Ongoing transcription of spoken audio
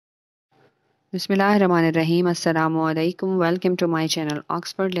Bismillahirrahmanirrahim. Assalamu alaikum. Welcome to my channel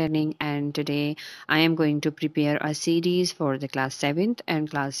Oxford Learning, and today I am going to prepare a series for the class 7th and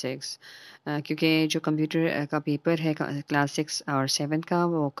class 6. क्योंकि जो computer का paper है class 6 और 7 का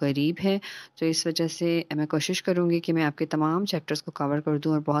वो करीब है, तो इस वजह से मैं कोशिश करूँगी कि मैं आपके तमाम चैप्टर्स को कवर कर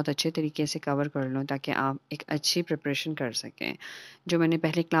दूँ और बहुत अच्छे तरीके से कवर कर लूँ ताकि आप एक अच्छी प्रिपरेशन कर सकें। जो मैंने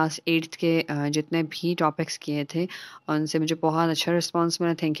पहले क्लास 8th के जितने भी टॉपिक्स किए थे उनसे मुझे बहुत अच्छा रिस्पांस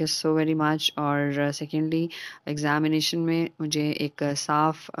मिला। Thank you so very much. और सेकेंडली एग्ज़ामिनेशन में मुझे एक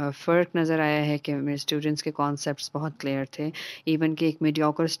साफ फ़र्क नज़र आया है कि मेरे स्टूडेंट्स के कॉन्सेप्ट्स बहुत क्लियर थे। इवन कि एक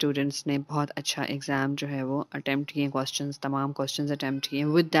मीडियोकर स्टूडेंट्स ने बहुत अच्छा एग्ज़ाम जो है वो अटेम्प्ट किए, तमाम क्वेश्चंस अटेम्प्ट किए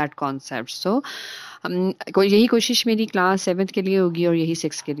विद दैट कॉन्सेप्ट। सो यही कोशिश मेरी क्लास 7th के लिए होगी और यही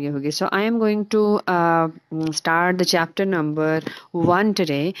 6 के लिए होगी। सो I am going to start the chapter number 1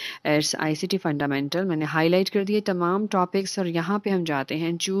 today. It's ICT fundamental. मैंने हाईलाइट कर दिए तमाम टॉपिक्स और यहाँ पे हम जाते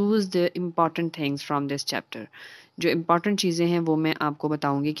हैं choose the important things from this chapter. जो इम्पॉर्टेंट चीज़ें हैं वो मैं आपको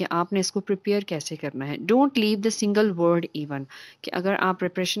बताऊंगी कि आपने इसको प्रिपेयर कैसे करना है। Don't leave the single word even, कि अगर आप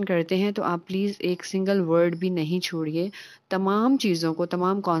प्रिपरेशन करते हैं तो आप प्लीज़ एक सिंगल वर्ड भी नहीं छोड़िए। तमाम चीज़ों को,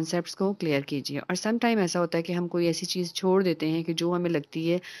 तमाम कॉन्सेप्ट्स को क्लियर कीजिए। और सम टाइम ऐसा होता है कि हम कोई ऐसी चीज़ छोड़ देते हैं कि जो हमें लगती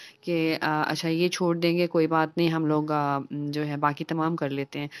है कि अच्छा ये छोड़ देंगे, कोई बात नहीं, हम लोग जो है बाकी तमाम कर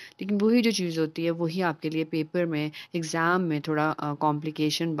लेते हैं। लेकिन वही जो चीज़ होती है वही आपके लिए पेपर में, एग्ज़ाम में थोड़ा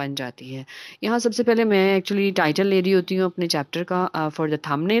कॉम्प्लिकेशन बन जाती है। यहाँ सबसे पहले मैं एक्चुअली टाइटल ले रही होती हूँ अपने चैप्टर का फॉर द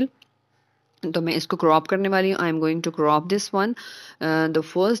थंबनेल, तो मैं इसको क्रॉप करने वाली हूँ। I am going to crop this one. The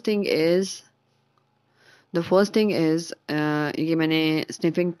first thing is ये मैंने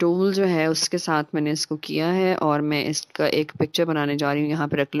स्निफिंग टूल जो है उसके साथ मैंने इसको किया है और मैं इसका एक पिक्चर बनाने जा रही हूँ, यहाँ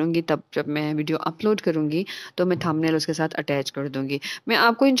पे रख लूँगी। तब जब मैं वीडियो अपलोड करूँगी तो मैं थंबनेल उसके साथ अटैच कर दूँगी। मैं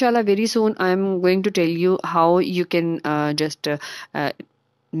आपको इंशाल्लाह very soon I am going to tell you how you can just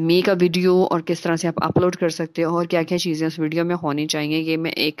make a video और किस तरह से आप अपलोड कर सकते हो और क्या क्या चीज़ें उस वीडियो में होनी चाहिए। ये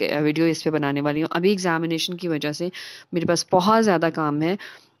मैं एक वीडियो इस पे बनाने वाली हूँ। अभी एग्जामिनेशन की वजह से मेरे पास बहुत ज़्यादा काम है,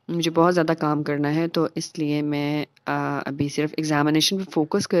 मुझे बहुत ज़्यादा काम करना है, तो इसलिए मैं अभी सिर्फ एग्जामिनेशन पे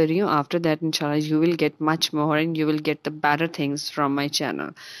फोकस कर रही हूँ। आफ्टर दैट इंशाल्लाह you will get much more and you will get the better things from my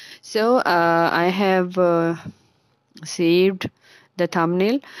channel. So I have saved the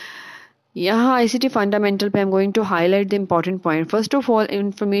thumbnail. यहाँ ICT फंडामेंटल पे I am going to highlight the important point. First of all,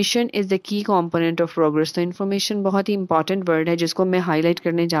 information is the key component of progress. तो information बहुत ही important word है जिसको मैं highlight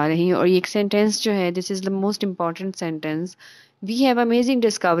करने जा रही हूँ। और ये एक सेंटेंस जो है, this is the most important sentence. We have amazing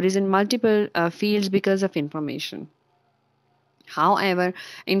discoveries in multiple fields because of information. However,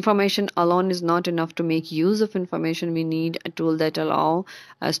 information alone is not enough to make use of information. We need a tool that allow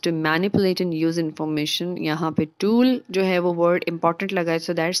us to manipulate and use information. यहाँ पे tool जो है वो word important लगा है,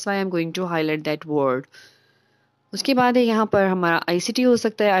 so that's why I'm going to highlight that word. उसके बाद है यहाँ पर हमारा ICT हो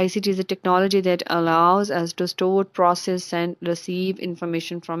सकता है। ICT is a technology that allows us to store, process and receive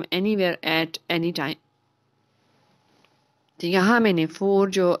information from anywhere at any time. तो यहाँ मैंने 4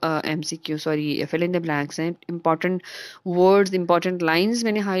 जो MCQ sorry fill in the blanks हैं, इंपॉर्टेंट वर्ड्स, इंपॉर्टेंट लाइंस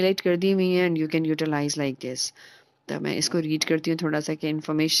मैंने हाईलाइट कर दी हुई हैं and you can utilise like this. तो मैं इसको रीड करती हूँ थोड़ा सा कि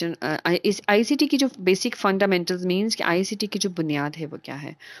इन्फॉर्मेशन इस आईसीटी की जो बेसिक फंडामेंटल्स मींस कि आईसीटी की जो बुनियाद है वो क्या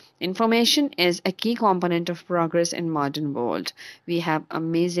है। इन्फॉर्मेशन इज अ की component of progress in modern world. We have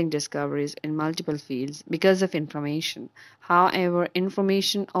amazing discoveries in multiple fields because of information. However,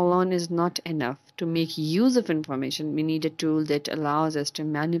 information alone is not enough. To make use of information, we need a tool that allows us to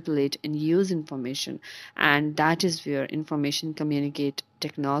manipulate and use information. And that is where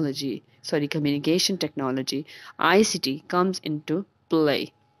communication technology, ICT, comes into play.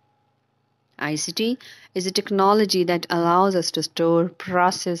 ICT is a technology that allows us to store,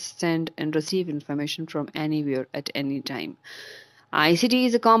 process, send, and receive information from anywhere at any time. ICT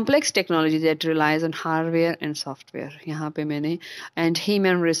is a complex technology that relies on hardware and software. यहाँ पे मैंने and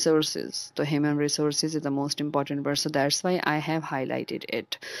human resources. तो human resources is the most important word, so that's why I have highlighted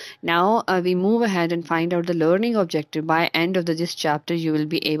it. Now we move ahead and find out the learning objective. By end of this chapter, you will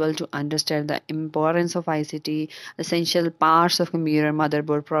be able to understand the importance of ICT, essential parts of computer,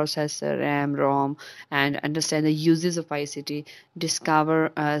 motherboard, processor, RAM, ROM, and understand the uses of ICT.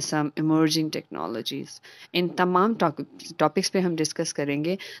 Discover some emerging technologies. इन तमाम topics पे हम discuss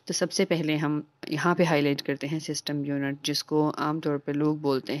करेंगे। तो सबसे पहले हम यहाँ पे हाईलाइट करते हैं सिस्टम यूनिट, जिसको आमतौर पे लोग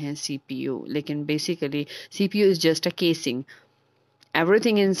बोलते हैं सीपीयू, लेकिन basically CPU is just a casing.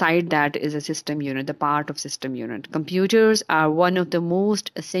 Everything inside that is a system unit, the part of system unit. Computers are one of the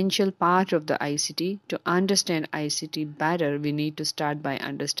most essential part of the ICT. To understand ICT better, we need to start by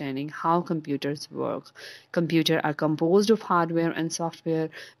understanding how computers work. Computers are composed of hardware and software,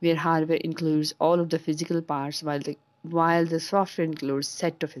 where hardware includes all of the physical parts, while the while the software includes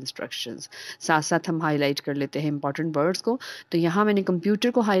set of instructions। साथ साथ हम highlight कर लेते हैं important words को। तो यहाँ मैंने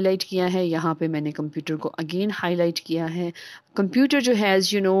कंप्यूटर को हाईलाइट किया है, यहाँ पे मैंने कंप्यूटर को अगेन हाईलाइट किया है। कंप्यूटर जो है,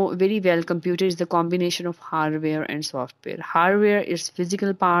 as you know very well, computer is the combination of hardware and software. Hardware is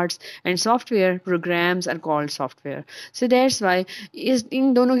physical parts and software programmes are called software. So that's why इस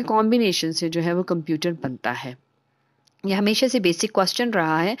इन दोनों के कॉम्बिनेशन से जो है वो कंप्यूटर बनता है। ये हमेशा से बेसिक क्वेश्चन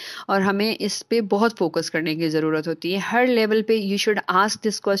रहा है और हमें इस पे बहुत फोकस करने की ज़रूरत होती है। हर लेवल पे you should ask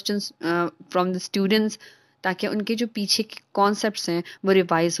this questions from the students, ताकि उनके जो पीछे के कॉन्सेप्ट्स हैं वो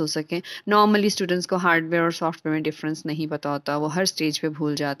रिवाइज हो सकें। नॉर्मली स्टूडेंट्स को हार्डवेयर और सॉफ्टवेयर में डिफरेंस नहीं पता होता, वो हर स्टेज पे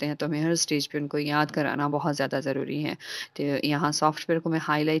भूल जाते हैं, तो हमें हर स्टेज पे उनको याद कराना बहुत ज़्यादा ज़रूरी है। तो यहाँ सॉफ्टवेयर को मैं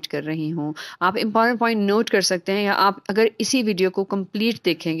हाईलाइट कर रही हूँ। आप इंपॉर्टेंट पॉइंट नोट कर सकते हैं, या आप अगर इसी वीडियो को कंप्लीट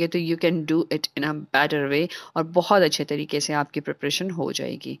देखेंगे तो you can do it in a better way, और बहुत अच्छे तरीके से आपकी प्रिपरेशन हो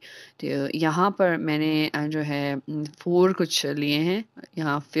जाएगी। तो यहाँ पर मैंने जो है 4 कुछ लिए हैं।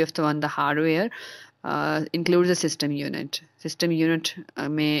 यहाँ 5th one the hardware includes the system unit. System unit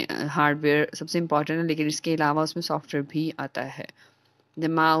में हार्डवेयर सबसे इम्पॉर्टेंट है, लेकिन इसके अलावा उसमें सॉफ्टवेयर भी आता है। The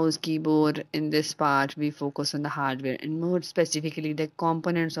mouse, keyboard, in this part we focus on the hardware and more specifically the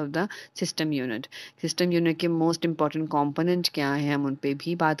components of the system unit। system unit के most important component क्या है, हम उन पे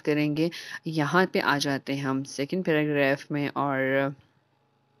भी बात करेंगे। यहाँ पे आ जाते हैं हम सेकेंड पैराग्राफ में, और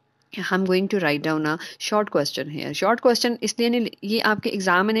I'm going to write down a short question here। short question इसलिए नहीं, ये आपके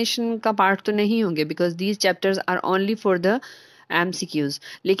एग्जामिनेशन का पार्ट तो नहीं होंगे, because these chapters are only for the MCQs।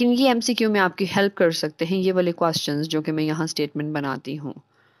 लेकिन ये MCQ में आपकी हेल्प कर सकते हैं ये वाले क्वेश्चंस जो कि मैं यहाँ स्टेटमेंट बनाती हूँ।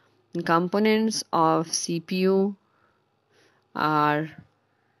 Components of CPU are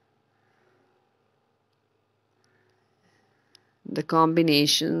the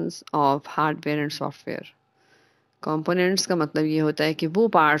combinations of hardware and software। Components का मतलब ये होता है कि वो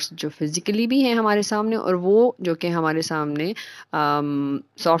पार्ट्स जो फिजिकली भी हैं हमारे सामने, और वो जो कि हमारे सामने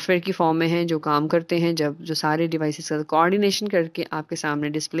सॉफ्टवेयर की फॉर्म में हैं, जो काम करते हैं, जब जो सारे डिवाइसेस का कोऑर्डिनेशन करके आपके सामने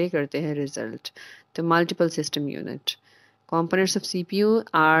डिस्प्ले करते हैं रिजल्ट। तो multiple system unit. Components of CPU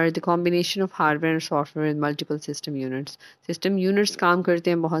are the combination of hardware and software with multiple system units। system units काम करते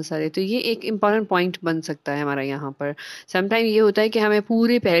हैं बहुत सारे, तो ये एक important point बन सकता है हमारा यहाँ पर। समटाइम ये होता है कि हमें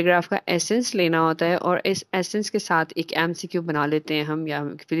पूरे पैराग्राफ का एसेंस लेना होता है, और इस एसेंस के साथ एक MCQ बना लेते हैं हम, या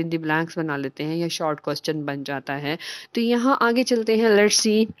फिर इन द ब्लैंक्स बना लेते हैं, या शॉर्ट क्वेश्चन बन जाता है। तो यहाँ आगे चलते हैं, let's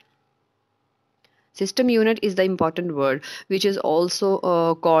see. System unit is the important word, which is also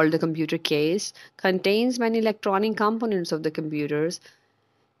called the computer case, contains many electronic components of the computers।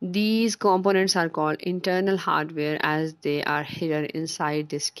 These components are called internal hardware as they are hidden inside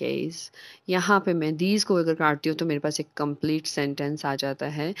this case। यहाँ पे मैं these को अगर काटती हूँ तो मेरे पास एक complete sentence आ जाता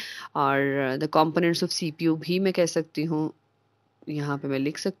है, और the components of CPU भी मैं कह सकती हूँ। यहाँ पे मैं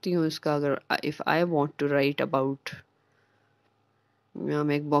लिख सकती हूँ इसका, अगर if I want to write about, यहाँ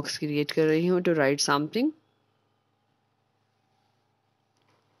मैं एक बॉक्स क्रिएट कर रही हूँ to right something.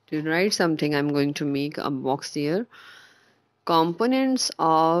 To write something, I'm going to make a box here। Components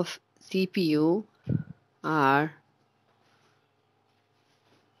of CPU are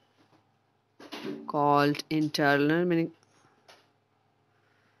called internal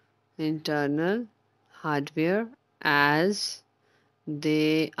hardware as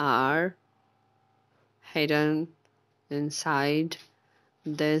they are hidden inside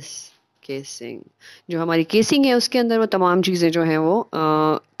this casing। जो हमारी casing है उसके अंदर वो तमाम चीज़ें जो हैं वो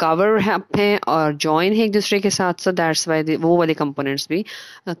कवर हैं और जॉइन है एक दूसरे के साथ। सो दैट्स वाई वो वाले कंपोनेंट्स भी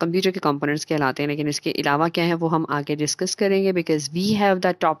कंप्यूटर के कंपोनेंट्स कहलाते हैं। लेकिन इसके अलावा क्या है वो हम आगे डिस्कस करेंगे, because we have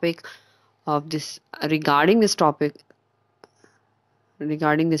the topic of this regarding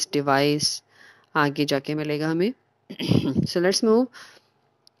this device आगे जाके मिलेगा हमें। So let's move.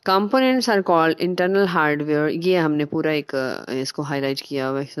 Components are called internal hardware. ये हमने पूरा एक इसको हाईलाइट किया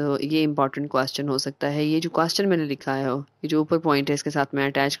हुआ है। सो ये इंपॉर्टेंट क्वेश्चन हो सकता है। ये जो क्वेश्चन मैंने लिखा है ये जो ऊपर पॉइंट है इसके साथ मैं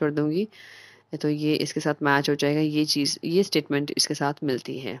अटैच कर दूंगी, तो ये इसके साथ मैच हो जाएगा। ये चीज़, ये स्टेटमेंट इसके साथ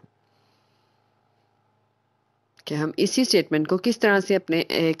मिलती है कि हम इसी स्टेटमेंट को किस तरह से अपने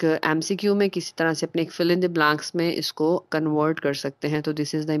एक MCQ में किसी तरह से अपने एक फिल इन द ब्लैंक्स में इसको कन्वर्ट कर सकते हैं। तो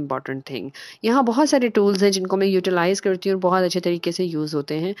this is the important thing. यहाँ बहुत सारे टूल्स हैं जिनको मैं यूटिलाइज करती हूँ और बहुत अच्छे तरीके से यूज़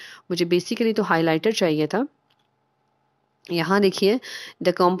होते हैं। मुझे बेसिकली तो हाईलाइटर चाहिए था। यहाँ देखिए,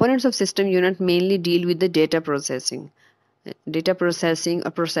 the components of system unit mainly deal with the data processing और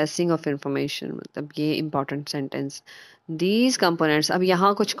प्रोसेसिंग ऑफ इंफॉर्मेशन। मतलब ये इंपॉर्टेंट सेंटेंस। These components, अब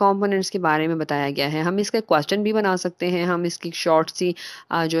यहाँ कुछ components के बारे में बताया गया है. हम इसका क्वेश्चन भी बना सकते हैं, हम इसकी शॉर्ट सी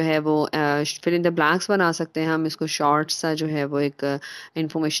जो है वो फिल इन द ब्लैंक्स बना सकते हैं, हम इसको शॉर्ट सा जो है वो एक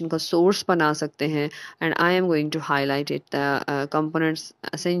इंफॉर्मेशन का सोर्स बना सकते हैं. And I am going to highlight it. The components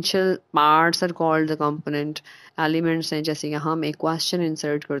essential parts are called the component elements हैं. जैसे यहाँ मैं एक क्वेश्चन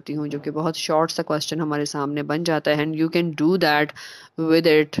इंसर्ट करती हूँ जो कि बहुत शॉर्ट सा क्वेश्चन हमारे सामने बन जाता है, and you can do that with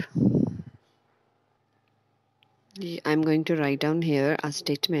it. I'm going to write down here a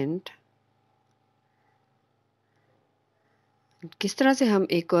statement. किस तरह से हम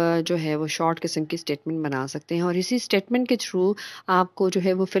एक जो है वो शॉर्ट किस्म की स्टेटमेंट बना सकते हैं, और इसी स्टेटमेंट के थ्रू आपको जो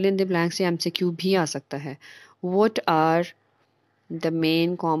है वो फिल इन द ब्लैंक्स या एमसीक्यू भी आ सकता है. What are the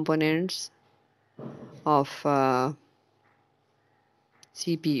main components of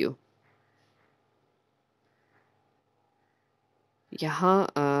CPU.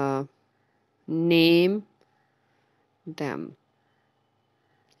 यहाँ नेम देम,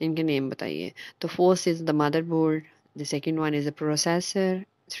 इनके नेम बताइए. तो first is the motherboard, the second one is the processor,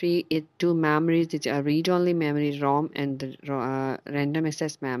 three it two memories which are read only memory ROM and the random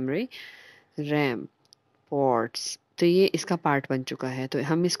access memory RAM ports. तो ये इसका part बन चुका है. तो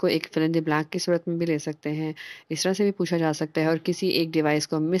हम इसको एक फिल इन द ब्लैंक की सूरत में भी ले सकते हैं, इस तरह से भी पूछा जा सकता है, और किसी एक डिवाइस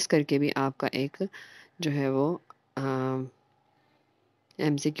को मिस करके भी आपका एक जो है वो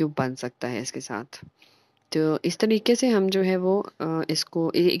एमसीक्यू बन सकता है इसके साथ. तो इस तरीके से हम जो है वो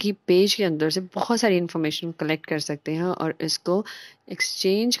इसको एक ही पेज के अंदर से बहुत सारी इंफॉर्मेशन कलेक्ट कर सकते हैं, और इसको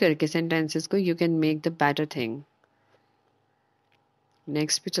एक्सचेंज करके सेंटेंसेस को you can make the better thing.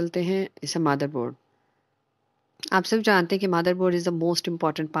 Next पे चलते हैं. इस मदरबोर्ड, आप सब जानते हैं कि motherboard is the most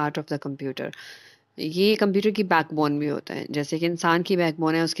important part of the computer. ये कंप्यूटर की बैकबोन भी होता है. जैसे कि इंसान की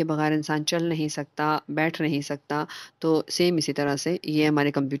बैकबोन है, उसके बगैर इंसान चल नहीं सकता, बैठ नहीं सकता. तो सेम इसी तरह से ये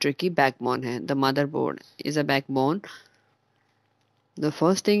हमारे कंप्यूटर की बैकबोन है. The motherboard is a backbone. The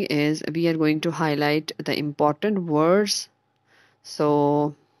first thing is we are going to highlight the important words. So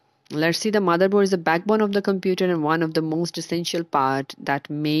let's see, the motherboard is the backbone of the computer and one of the most essential part that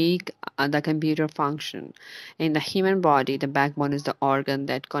make the computer function. In the human body, the backbone is the organ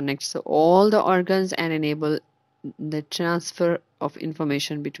that connects all the organs and enable the transfer of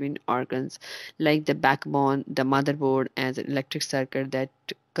information between organs. Like the backbone, the motherboard as an electric circuit that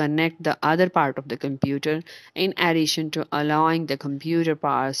connect the other part of the computer, in addition to allowing the computer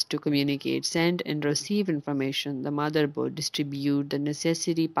parts to communicate, send and receive information. The motherboard distribute the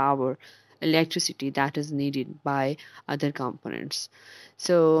necessary power, electricity that is needed by other components.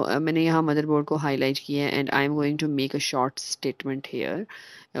 So मैंने यहाँ motherboard को highlight किया है, and I am going to make a short statement here.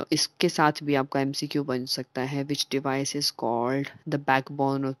 इसके साथ भी आपका MCQ बन सकता है. Which device is called the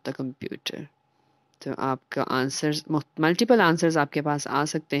backbone of the computer? तो आपका आंसर्स, मल्टीपल आंसर्स आपके पास आ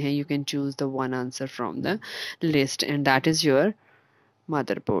सकते हैं. You can choose the one answer from the list, and that is your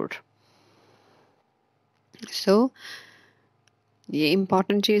motherboard. सो ये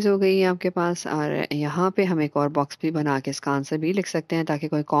इम्पॉर्टेंट चीज़ हो गई है आपके पास. और यहाँ पे हम एक और बॉक्स भी बना के इसका आंसर भी लिख सकते हैं, ताकि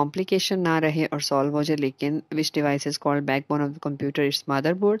कोई कॉम्प्लिकेशन ना रहे और सॉल्व हो जाए. लेकिन विच device is called backbone of the computer? It's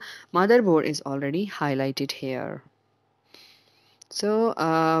motherboard. Motherboard is already highlighted hair. So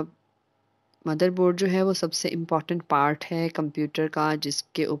motherboard जो है वो सबसे इम्पॉर्टेंट पार्ट है कंप्यूटर का,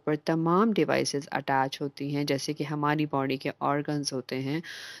 जिसके ऊपर तमाम डिवाइसेस अटैच होती हैं, जैसे कि हमारी बॉडी के ऑर्गन्स होते हैं.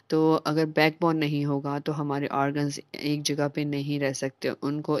 तो अगर बैकबोन नहीं होगा तो हमारे ऑर्गन्स एक जगह पे नहीं रह सकते,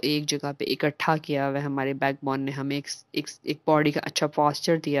 उनको एक जगह पे इकट्ठा किया हुआ है हमारे बैकबोन ने, हमें एक बॉडी का अच्छा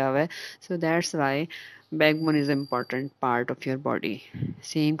पॉस्चर दिया हुआ है. So that's why backbone is important part of your body.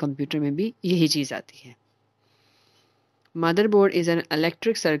 Same computer में भी यही चीज़ आती है. Motherboard is an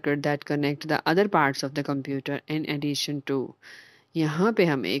electric circuit that connects the other parts of the computer in addition to. यहाँ पे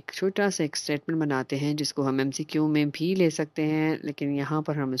हम एक छोटा सा एक स्टेटमेंट बनाते हैं जिसको हम MCQ में भी ले सकते हैं, लेकिन यहाँ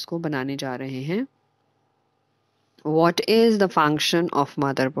पर हम इसको बनाने जा रहे हैं. What is the function of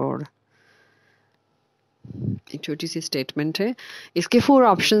motherboard? एक छोटी सी स्टेटमेंट है. इसके 4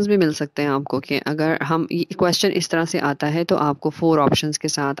 ऑप्शंस भी मिल सकते हैं आपको, कि अगर हम क्वेश्चन इस तरह से आता है तो आपको 4 ऑप्शंस के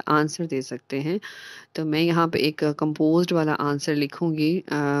साथ आंसर दे सकते हैं. तो मैं यहाँ पे एक कंपोज्ड वाला आंसर लिखूंगी.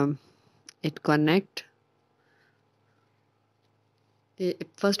 It connect,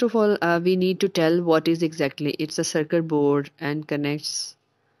 first of all we need to tell what is exactly. It's a circuit board and connects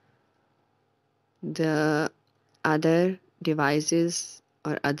the other devices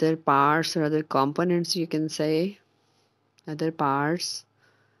or other parts or other components, you can say, other parts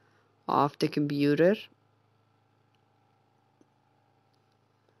of the computer.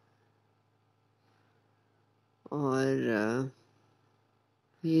 और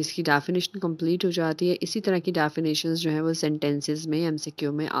ये इसकी definition complete हो जाती है। इसी तरह की definitions जो हैं वो सेंटेंसेस में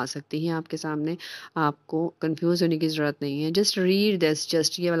एमसीक्यू में आ सकती हैं आपके सामने। आपको कंफ्यूज होने की ज़रूरत नहीं है। जस्ट रीड दिस,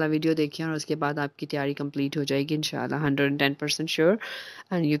 जस्ट ये वाला वीडियो देखिए और उसके बाद आपकी तैयारी कंप्लीट हो जाएगी इंशाल्लाह। 110% sure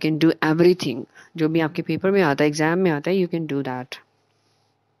and you can do everything. जो भी आपके पेपर में आता है, एग्जाम में आता है, यू कैन डू दैट।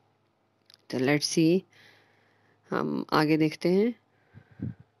 तो लेट्स सी, हम आगे देखते हैं।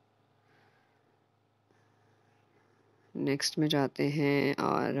 नेक्स्ट में जाते हैं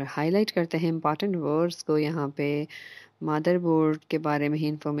और हाईलाइट करते हैं इंपॉर्टेंट वर्ड्स को। यहाँ पे मदरबोर्ड के बारे में ही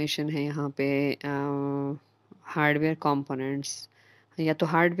इंफॉर्मेशन है। यहाँ पे हार्डवेयर कंपोनेंट्स, या तो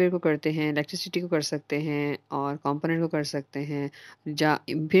हार्डवेयर को करते हैं, इलेक्ट्रिसिटी को कर सकते हैं और कंपोनेंट को कर सकते हैं।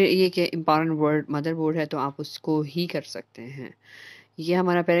 फिर ये कि इम्पॉर्टेंट वर्ड मदरबोर्ड है तो आप उसको ही कर सकते हैं। ये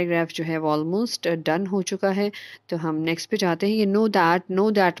हमारा पैराग्राफ जो है वो ऑलमोस्ट डन हो चुका है। तो हम नेक्स्ट पे जाते हैं। ये नो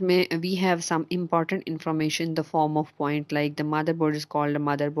दैट में we have some important information in the form of point, like the motherboard is called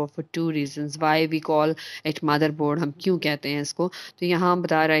motherboard for 2 reasons. Why we call it motherboard, हम क्यों कहते हैं इसको। तो यहाँ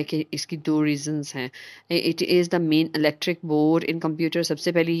बता रहा है कि इसकी 2 रीजंस हैं। It is the main electric board in computer.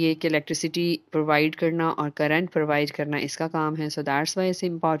 सबसे पहले ये कि इलेक्ट्रिसिटी प्रोवाइड करना और करंट प्रोवाइड करना इसका काम है। So that's why it's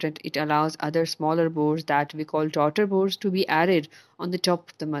important. It allows other smaller boards that we call daughter boards to be added on the top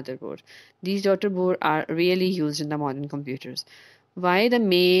of the motherboard. These daughter board are really used in the modern computers. Why the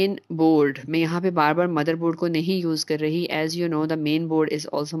main board? मैं यहाँ पे बार बार motherboard को नहीं use कर रही. As you know, the main board is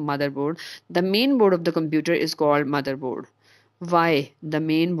also motherboard. The main board of the computer is called motherboard. Why the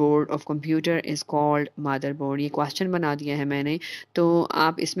main board of computer is called motherboard? ये question बना दिया है मैंने। तो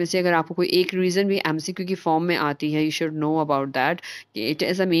आप इसमें से अगर आपको कोई एक रीज़न भी एमसीक्यू की फॉर्म में आती है, you should know about that. It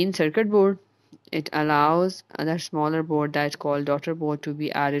is a main circuit board. It allows other smaller board that's called daughter board to be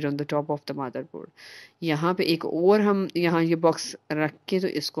added on the top of the motherboard. यहाँ पे एक और हम यहाँ ये बॉक्स रख के तो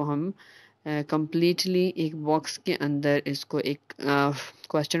इसको हम completely एक बॉक्स के अंदर इसको एक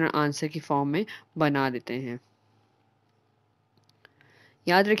क्वेश्चन और आंसर की फॉर्म में बना देते हैं।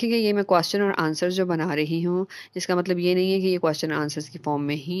 याद रखिएगा ये मैं क्वेश्चन और आंसर जो बना रही हूँ इसका मतलब ये नहीं है कि ये क्वेश्चन आंसर्स की फॉर्म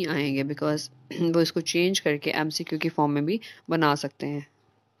में ही आएंगे, बिकॉज वो इसको चेंज करके एमसीक्यू की फॉर्म में भी बना सकते हैं।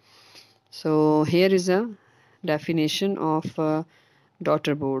 So here is a definition of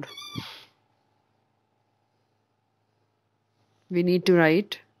daughter board. We need to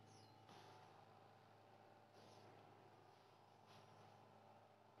write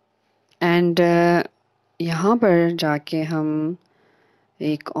and यहाँ पर जाके हम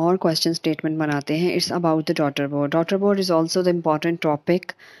एक और क्वेश्चन स्टेटमेंट बनाते हैं. It's about the daughter board. Daughter board is also the important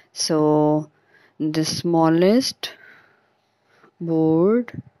topic. So the smallest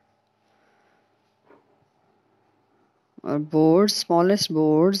board or boards, smallest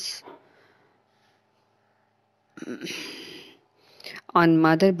boards on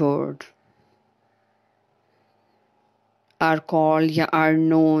motherboard are called या are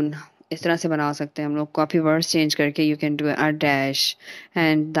known. इस तरह से बना सकते हैं हम लोग. काफ़ी वर्ड्स चेंज करके you can do a dash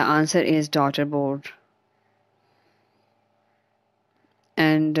and the answer is daughter board.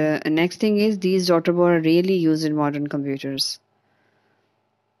 And next thing is these daughter board are really used in modern computers.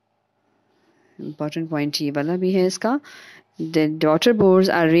 Important point ये वाला भी है इसका. The daughter boards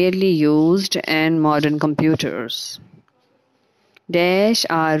are rarely used in modern computers. Dash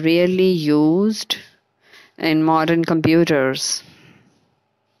are rarely used in modern computers.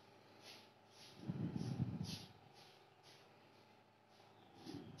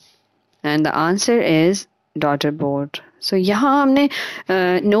 And the answer is daughter board. So यहाँ हमने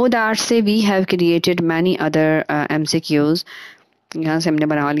know that से we have created many other MCQs. यहाँ से हमने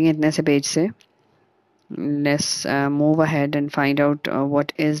बना लिए इतने से पेज से. Let's move ahead and find out what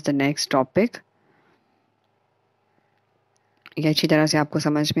is the next topic. ये अच्छी तरह से आपको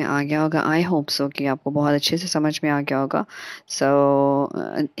समझ में आ गया होगा. I hope so कि आपको बहुत अच्छे से समझ में आ गया होगा. So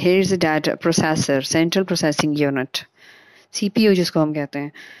here is the data processor, central processing unit, CPU जिसको हम कहते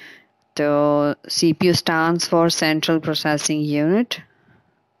हैं. तो CPU stands for central processing unit.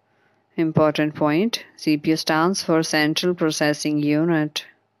 Important point. CPU stands for central processing unit.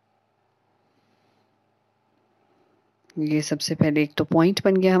 ये सबसे पहले एक तो point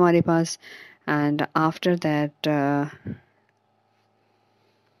बन गया हमारे पास. And after that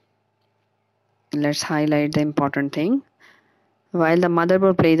let's highlight the important thing. While the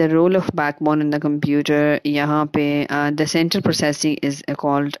motherboard plays the role of backbone in the computer, यहाँ पे the central processing is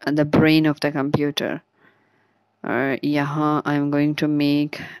called the brain of the computer. यहाँ I'm going to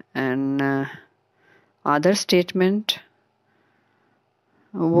make an other statement.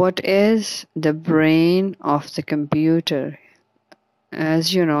 What is the brain of the computer?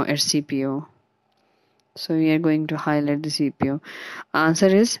 As you know, it's CPU. So we are going to highlight the CPU. Answer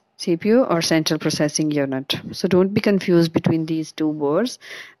is CPU or Central Processing Unit. So don't be confused between these two words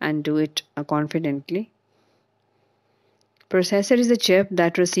and do it confidently. Processor is a chip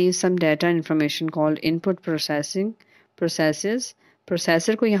that receives some data information called input processing processes.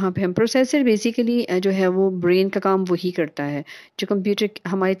 Processor को यहाँ पे हम processor basically जो है वो brain का काम वही करता है जो कंप्यूटर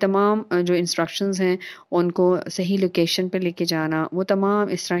हमारी तमाम जो इंस्ट्रक्शंस हैं उनको सही लोकेशन पे लेके जाना वो तमाम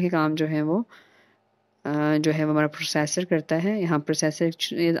इस तरह के काम जो है वो जो है वो हमारा प्रोसेसर करता है यहाँ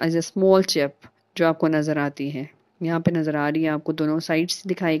processor as a small chip जो आपको नज़र आती है यहाँ पे नज़र आ रही है आपको दोनों साइड्स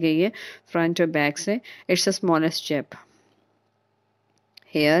दिखाई गई है फ्रंट और बैक से it's the smallest chip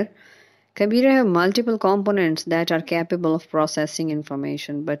here computer have multiple components that are capable of processing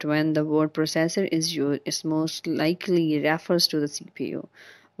information, but when the word processor is used, it most likely refers to the CPU,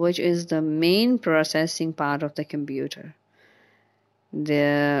 which is the main processing part of the computer.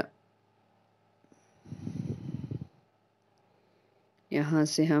 The यहाँ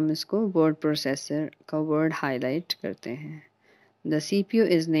से हम इसको word processor का word highlight करते हैं. The CPU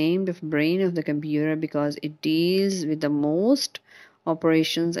is named the brain of the computer because it deals with the most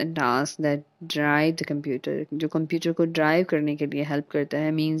operations and tasks that drive the computer. जो computer को drive करने के लिए help करता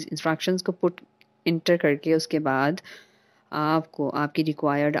है means instructions को put enter करके उसके बाद आपको आपकी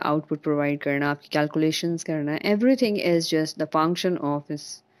required output provide करना आपकी calculations करना everything is just the function of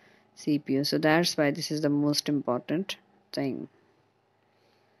this CPU. So that's why this is the most important thing.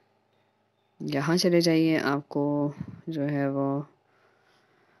 यहाँ चले जाइए आपको जो है वो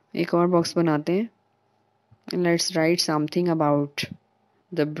एक और बॉक्स बनाते हैं and let's write something about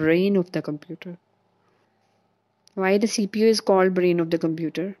the brain of the computer. Why the CPU is called brain of the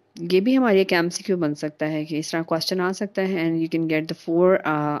computer? ये भी हमारे एक MCQ बन सकता है कि इस तरह क्वेश्चन आ सकता है and you can get the 4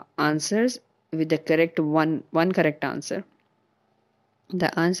 answers with the correct one correct answer. The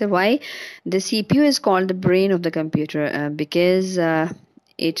answer why the CPU is called the brain of the computer because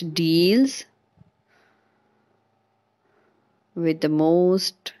it deals with the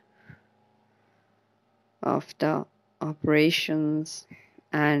most of the operations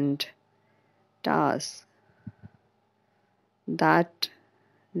and tasks that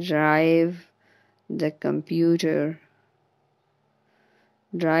drive the computers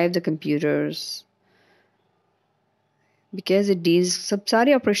because it deals सब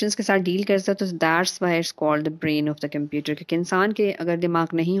सारे operations के साथ deal करता है तो that's why it's called the brain of the computer क्योंकि इंसान के अगर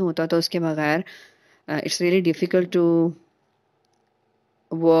दिमाग नहीं होता तो उसके बगैर it's really difficult to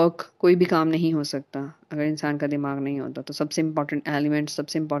work कोई भी काम नहीं हो सकता अगर इंसान का दिमाग नहीं होता तो सबसे इम्पॉर्टेंट एलिमेंट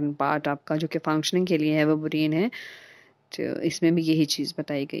सबसे इम्पॉर्टेंट पार्ट आपका जो कि फंक्शनिंग के लिए है वो ब्रेन है तो इसमें भी यही चीज़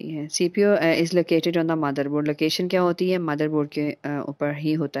बताई गई है CPU is located on the motherboard location क्या होती है मदरबोर्ड के ऊपर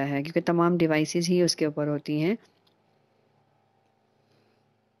ही होता है क्योंकि तमाम डिवाइसेस ही उसके ऊपर होती हैं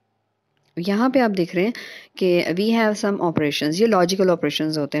यहाँ पे आप देख रहे हैं कि वी हैव सम ऑपरेशंस ये लॉजिकल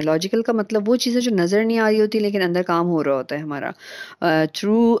ऑपरेशंस होते हैं लॉजिकल का मतलब वो चीज़ें जो नज़र नहीं आ रही होती लेकिन अंदर काम हो रहा होता है हमारा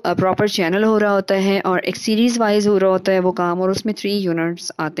थ्रू प्रॉपर चैनल हो रहा होता है और एक सीरीज़ वाइज हो रहा होता है वो काम और उसमें 3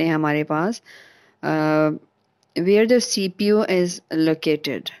 यूनिट्स आते हैं हमारे पास where the CPU is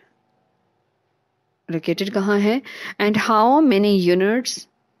located कहाँ है एंड हाउ मेनी यूनिट्स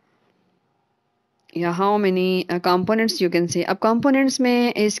या how many components you can say अब कंपोनेंट्स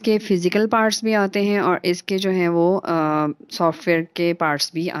में इसके फिजिकल पार्ट्स भी आते हैं और इसके जो हैं वो सॉफ्टवेयर के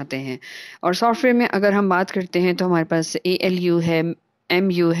पार्ट्स भी आते हैं और सॉफ्टवेयर में अगर हम बात करते हैं तो हमारे पास ALU है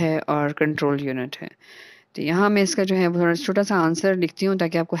MU है और कंट्रोल यूनिट है तो यहाँ मैं इसका जो है थोड़ा छोटा सा आंसर लिखती हूँ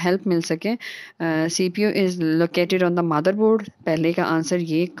ताकि आपको हेल्प मिल सके CPU is located on the motherboard पहले का आंसर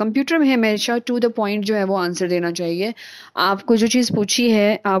ये कंप्यूटर में हमेशा टू द पॉइंट जो है वो आंसर देना चाहिए आपको जो चीज़ पूछी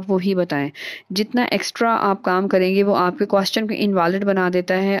है आप वही बताएं जितना एक्स्ट्रा आप काम करेंगे वो आपके क्वेश्चन को इनवैलिड बना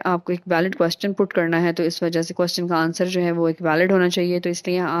देता है आपको एक वैलिड क्वेश्चन पुट करना है तो इस वजह से क्वेश्चन का आंसर जो है वो एक वैलिड होना चाहिए तो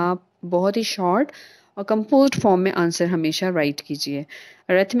इसलिए आप बहुत ही शॉर्ट और कंपोज्ड फॉर्म में आंसर हमेशा राइट कीजिए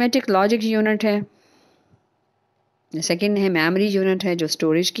अरिथमेटिक लॉजिक यूनिट है सेकेंड है मेमोरी यूनिट है जो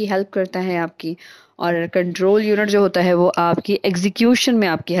स्टोरेज की हेल्प करता है आपकी और कंट्रोल यूनिट जो होता है वो आपकी एग्जीक्यूशन में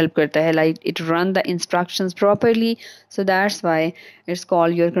आपकी हेल्प करता है like it run the instructions properly so that's why it's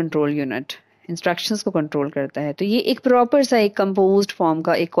called your control unit instructions को कंट्रोल करता है तो ये एक प्रॉपर सा एक कंपोज्ड फॉर्म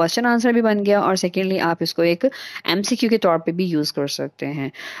का एक क्वेश्चन आंसर भी बन गया और सेकेंडली आप इसको एक MCQ के तौर पे भी यूज़ कर सकते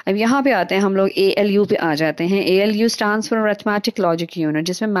हैं अब यहाँ पे आते हैं हम लोग ALU पे आ जाते हैं ALU stands for arithmetic logic unit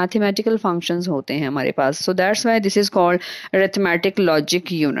जिसमें मैथमेटिकल फंक्शंस होते हैं हमारे पास so that's why this is called arithmetic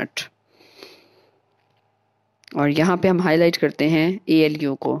logic unit और यहाँ पे हम हाईलाइट करते हैं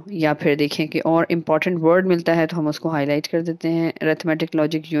ALU को या फिर देखें कि और इम्पॉर्टेंट वर्ड मिलता है तो हम उसको हाईलाइट कर देते हैं arithmetic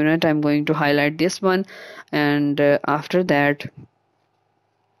logic unit I am going to highlight this one and after that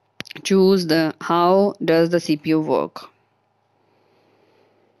choose the how does the CPU work.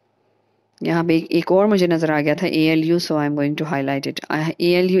 यहाँ पे एक और मुझे नजर आ गया था ALU, so I'm going to highlight it.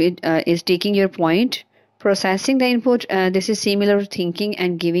 ALU is taking your point, processing the input. This is similar thinking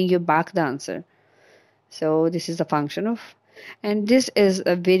and giving you back the answer. So this is the function of, and this is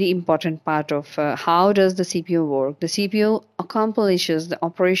a very important part of how does the CPU work. The CPU accomplishes the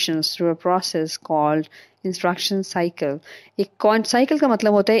operations through a process called instruction cycle. एक cycle का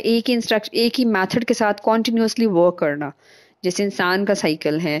मतलब होता है एक ही instruction, एक ही method के साथ continuously work करना. जैसे इंसान का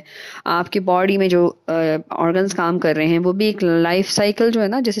साइकिल है, आपकी बॉडी में जो ऑर्गन्स काम कर रहे हैं वो भी एक लाइफ साइकिल जो है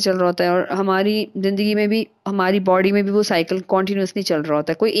ना जैसे चल रहा होता है, और हमारी ज़िंदगी में भी हमारी बॉडी में भी वो साइकिल कॉन्टिन्यूसली चल रहा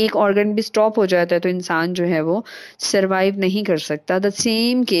होता है. कोई एक ऑर्गन भी स्टॉप हो जाता है तो इंसान जो है वो सर्वाइव नहीं कर सकता. The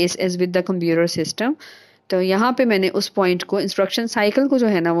same case as with the computer system. तो यहाँ पे मैंने उस पॉइंट को, इंस्ट्रक्शन साइकिल को जो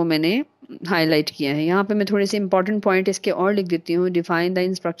है ना वो मैंने हाईलाइट किया है. यहाँ पे मैं थोड़े से इंपॉर्टेंट पॉइंट इसके और लिख देती हूँ. डिफाइन द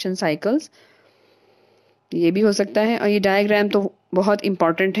इंस्ट्रक्शन साइकिल्स, ये भी हो सकता है. और ये डायग्राम तो बहुत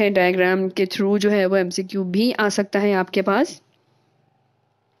इंपॉर्टेंट है. डायग्राम के थ्रू जो है वो MCQ भी आ सकता है आपके पास.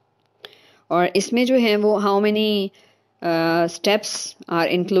 और इसमें जो है वो how many steps are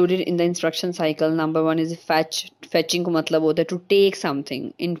included in the instruction cycle. Number 1 is fetch. फैचिंग को मतलब होता है टू टेक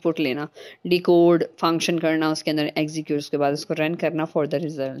समथिंग, इनपुट लेना, डिकोड फंक्शन करना, उसके अंदर एग्जीक्यूट, उसके बाद उसको रन करना for the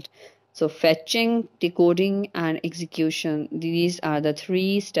result. So fetching, decoding and execution, these are the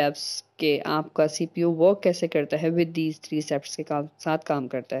 3 steps के आपका CPU work कैसे करता है. with these 3 steps के साथ काम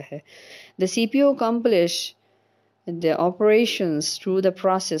करता है. The CPU accomplish the operations through the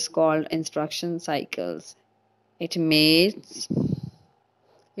process called instruction cycles. It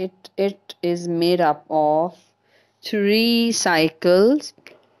is made up of 3 cycles.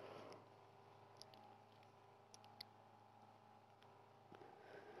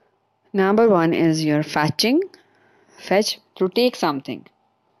 Number 1 is your fetching, fetch to take something.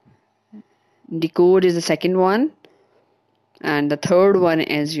 Decode is the second one, and the third one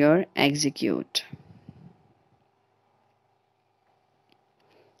is your execute.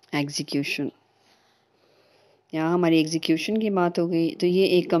 Execution. यहाँ हमारी execution की बात हो गई, तो ये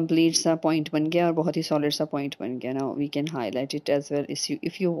एक complete सा पॉइंट बन गया और बहुत ही सॉलिड सा पॉइंट बन गया. Now we can highlight it as well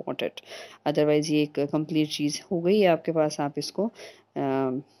if you want it. Otherwise ये एक कंप्लीट चीज़ हो गई है आपके पास, आप इसको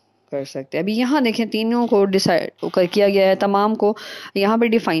कर सकते हैं. अभी यहाँ देखें तीनों को डिसाइड कर किया गया है, तमाम को यहाँ पे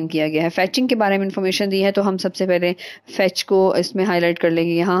डिफाइन किया गया है. फैचिंग के बारे में इंफॉर्मेशन दी है तो हम सबसे पहले फैच को इसमें हाईलाइट कर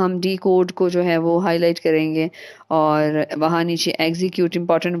लेंगे. यहाँ हम डी कोड को जो है वो हाईलाइट करेंगे, और वहाँ नीचे एग्जीक्यूट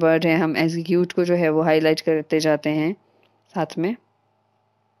इंपॉर्टेंट वर्ड है, हम एग्जीक्यूट को जो है वो हाईलाइट करते जाते हैं साथ में.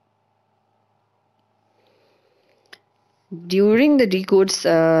 During the decode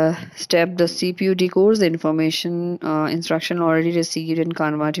step, the CPU decodes the information instruction already received and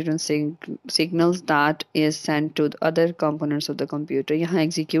converted into signals that is sent to the other components of the computer. यहाँ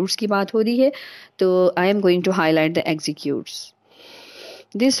executes की बात हो रही है, तो I am going to highlight the executes.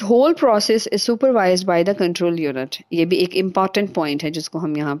 This whole process is supervised by the control unit. ये भी एक important point है जिसको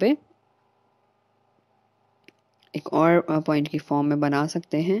हम यहाँ पे एक और point की form में बना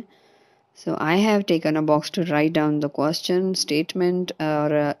सकते हैं. So I have taken a box to write down the question statement,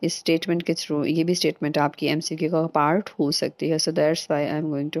 और इस statement के through ये भी statement आपकी MCQ का part हो सकती है. So that's why I'm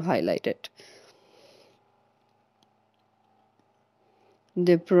going to highlight it.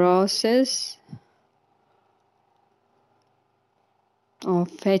 The process of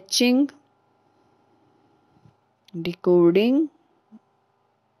fetching, decoding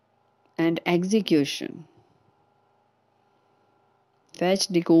and execution. Fetch,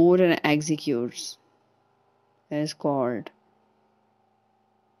 decode and executes is called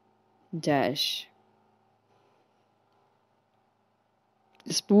dash.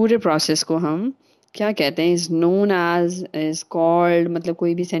 इस पूरे प्रोसेस को हम क्या कहते हैं, is known as, is called, मतलब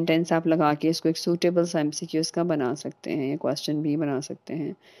कोई भी सेंटेंस आप लगा के इसको एक सूटेबल सा MCQ का बना सकते हैं, क्वेश्चन भी बना सकते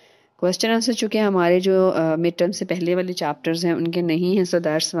हैं. क्वेश्चन आंसर चूँकि हमारे जो मिड टर्म से पहले वाले चैप्टर्स हैं उनके नहीं हैं, सो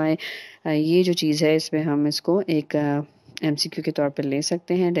दैट्स वाई ये जो चीज़ है इसमें हम इसको एक MCQ के तौर पर ले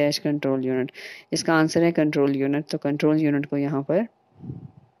सकते हैं. डैश कंट्रोल यूनिट, इसका आंसर है कंट्रोल यूनिट. तो कंट्रोल यूनिट को यहाँ पर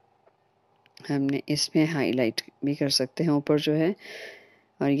हमने इसमें हाईलाइट भी कर सकते हैं ऊपर जो है,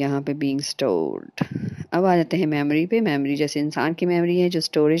 और यहाँ पे बीइंग स्टोर्ड. अब आ जाते हैं मेमोरी पे. मेमोरी जैसे इंसान की मेमोरी है जो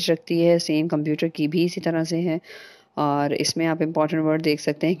स्टोरेज रखती है, सेम कंप्यूटर की भी इसी तरह से है. और इसमें आप इंपॉर्टेंट वर्ड देख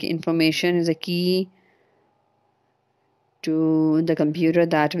सकते हैं कि इंफॉर्मेशन इज़ अ की to the computer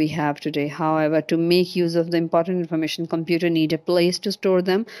that we have today. However, to make use of the important information, computer need a place to store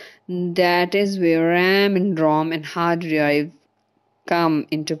them. That is where RAM and ROM and hard drive come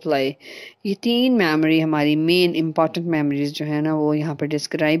into play। ये तीन memory हमारी main important memories जो है ना वो यहाँ पर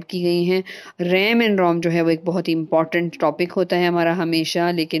describe की गई हैं। रैम एंड रोम जो है वो एक बहुत ही इंपॉर्टेंट टॉपिक होता है हमारा हमेशा,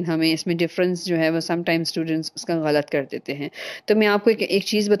 लेकिन हमें इसमें डिफरेंस जो है वो समटाइम स्टूडेंट्स उसका गलत कर देते हैं। तो मैं आपको एक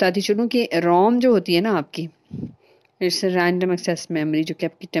चीज़ बताती चलूँ कि रोम जो होती है ना आपकी, इट्स रैंडम एक्सेस मेमोरी, जो कि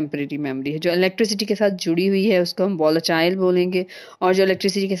आपकी टेम्परेरी मेमोरी है। जो इलेक्ट्रिसिटी के साथ जुड़ी हुई है उसको हम वॉलेटाइल बोलेंगे, और जो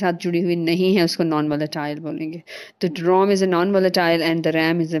इलेक्ट्रिसिटी के साथ जुड़ी हुई नहीं है उसको नॉन वॉलेटाइल बोलेंगे। तो ROM is a non volatile and the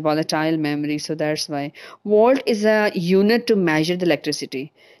RAM is a volatile memory, so that's why volt is a unit to measure the electricity.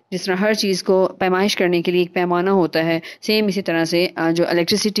 जिस तरह हर चीज़ को पैमाइश करने के लिए एक पैमाना होता है, सेम इसी तरह से जो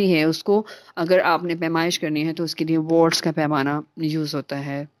इलेक्ट्रिसिटी है उसको अगर आपने पैमाइश करनी है तो उसके लिए वोल्ट्स का पैमाना यूज़ होता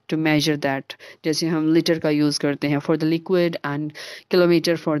है टू मेजर दैट। जैसे हम लीटर का यूज़ करते हैं for the liquid, and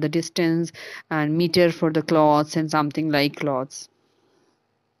kilometre for the distance, and metre for the clothes and something like clothes.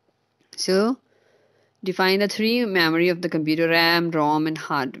 So define the three memory of the computer: RAM, ROM and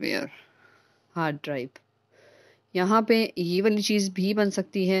hardware, hard drive. यहाँ पे ये वाली चीज़ भी बन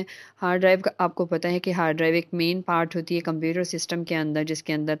सकती है। Hard drive का आपको पता है कि हार्ड ड्राइव एक मेन पार्ट होती है कंप्यूटर सिस्टम के अंदर,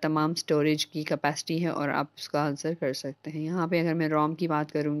 जिसके अंदर तमाम स्टोरेज की कैपेसिटी है और आप उसका आंसर कर सकते हैं। यहाँ पे अगर मैं रोम की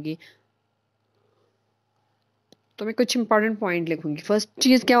बात करूँगी तो मैं कुछ इंपॉर्टेंट पॉइंट लिखूंगी। फर्स्ट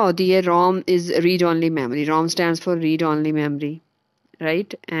चीज़ क्या होती है, ROM is read only memory. Rome stands for read only memory,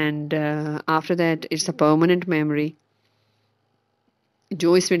 right? And after that it's a permanent memory.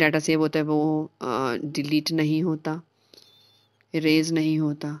 जो इसमें डाटा सेव होता है वो डिलीट नहीं होता, इरेज नहीं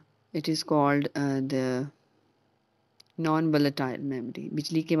होता। It is called the non volatile memory.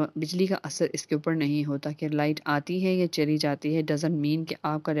 बिजली का असर इसके ऊपर नहीं होता कि लाइट आती है या चली जाती है, डजंट मीन कि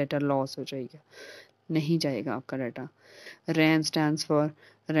आपका डाटा लॉस हो जाएगा, नहीं जाएगा आपका data. RAM stands for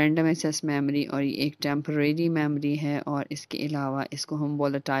random access memory, और ये एक टेम्परेरी मेमोरी है। और इसके अलावा इसको हम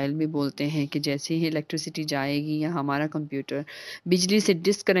वोलेटाइल भी बोलते हैं कि जैसे ही इलेक्ट्रिसिटी जाएगी या हमारा कंप्यूटर बिजली से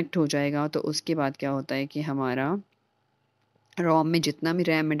डिसकनेक्ट हो जाएगा तो उसके बाद क्या होता है कि हमारा रोम में जितना भी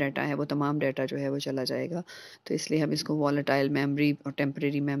रैम में डाटा है वो तमाम डाटा जो है वो चला जाएगा। तो इसलिए हम इसको वॉलेटाइल मेमोरी और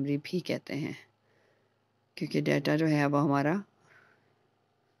टेम्परेरी मेमोरी भी कहते हैं, क्योंकि डाटा जो है वो हमारा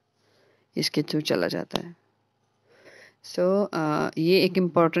इसके थ्रू चला जाता है। सो ये एक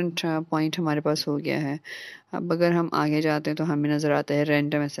इम्पॉर्टेंट पॉइंट हमारे पास हो गया है। अब अगर हम आगे जाते हैं तो हमें नज़र आता है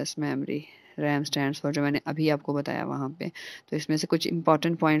random access memory. RAM stands for, जो मैंने अभी आपको बताया वहाँ पे। तो इसमें से कुछ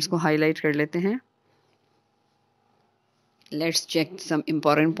इंपॉर्टेंट पॉइंट्स को हाईलाइट कर लेते हैं। Let's check some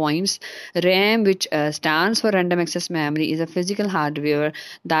important points. RAM, which stands for random access memory, is a physical hardware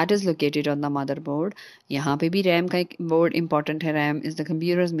that is located on the motherboard. यहाँ पे भी RAM का एक word important है। RAM is the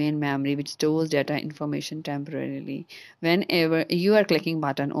computer's main memory which stores data information temporarily. Whenever you are clicking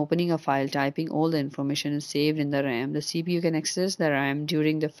button, opening a file, typing, all the information is saved in the RAM. The CPU can access the RAM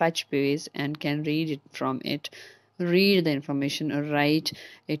during the fetch phase and can read it from it, read the information, or write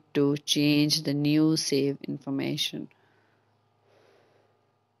it to change the new save information.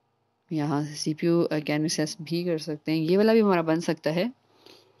 यहाँ से CPU can access भी कर सकते हैं, ये वाला भी हमारा बन सकता है।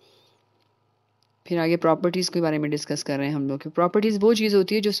 फिर आगे प्रॉपर्टीज़ के बारे में डिस्कस कर रहे हैं हम लोग। प्रॉपर्टीज़ वो चीज़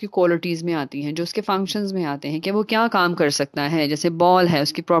होती है जो उसकी क्वालिटीज़ में आती हैं, जो उसके फंक्शंस में आते हैं कि वो क्या काम कर सकता है। जैसे बॉल है,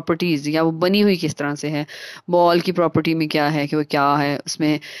 उसकी प्रॉपर्टीज़ या वो बनी हुई किस तरह से है। बॉल की प्रॉपर्टी में क्या है कि वो क्या है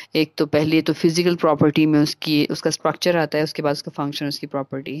उसमें, एक तो पहले तो फिजिकल प्रॉपर्टी में उसका स्ट्रक्चर आता है, उसके बाद उसका फंक्शन, उसकी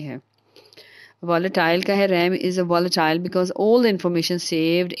प्रॉपर्टी है। Volatile का है, RAM is a volatile because all the information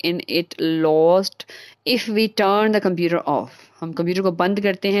saved in it lost if we turn the computer off. हम कंप्यूटर को बंद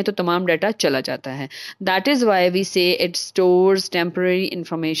करते हैं तो तमाम डाटा चला जाता है। That is why we say it stores temporary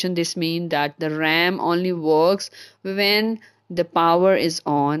information. This means that the RAM only works when the power is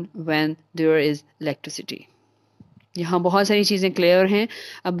on, when there is electricity. यहाँ बहुत सारी चीज़ें क्लियर हैं।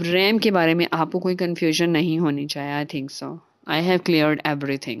 अब रैम के बारे में आपको कोई कन्फ्यूजन नहीं होनी चाहिए। I think so I have cleared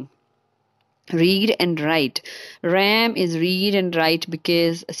everything. Read and write. RAM is read and write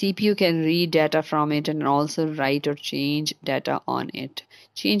because CPU can read data from it and also write or change data on it.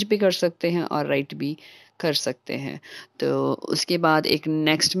 Change भी कर सकते हैं और write भी कर सकते हैं। तो उसके बाद एक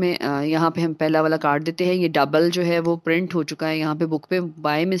नेक्स्ट में यहाँ पे हम पहला वाला काट देते हैं। ये डबल जो है वो प्रिंट हो चुका है यहाँ पे बुक पे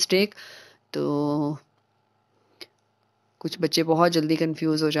बाय मिस्टेक। तो कुछ बच्चे बहुत जल्दी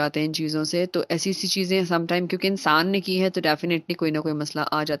कंफ्यूज हो जाते हैं इन चीज़ों से। तो ऐसी सी चीज़ें समटाइम क्योंकि इंसान ने की है तो डेफिनेटली कोई ना कोई मसला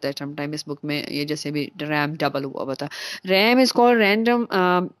आ जाता है समटाइम इस बुक में। ये जैसे भी रैम डबल हुआ बता, RAM is called random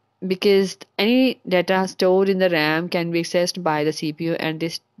because any data stored in the RAM can be accessed by the CPU, and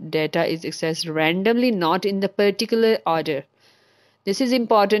this data is accessed randomly, not in the particular order. This is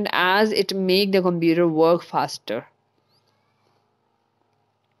important as it make the computer work faster.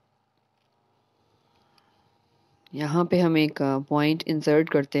 यहाँ पे हम एक point insert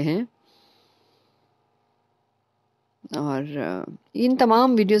करते हैं और इन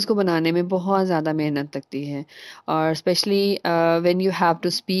तमाम videos को बनाने में बहुत ज़्यादा मेहनत लगती है, और specially when you have to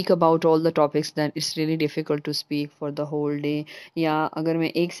speak about all the topics that it's really difficult to speak for the whole day. या अगर मैं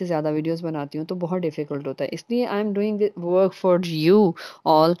एक से ज़्यादा वीडियोस बनाती हूँ तो बहुत डिफ़िकल्ट होता है, इसलिए I am doing this work for you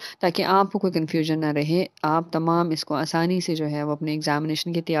all, ताकि आपको कोई कन्फ्यूजन ना रहे, आप तमाम इसको आसानी से जो है वो अपने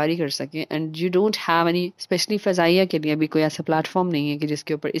एग्जामिनेशन की तैयारी कर सकें, and you don't have any, specially फ़ज़ाइया के लिए भी कोई ऐसा प्लेटफॉर्म नहीं है कि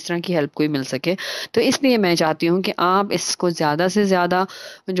जिसके ऊपर इस तरह की हेल्प कोई मिल सके। तो इसलिए मैं चाहती हूँ कि आप इसको ज़्यादा से ज़्यादा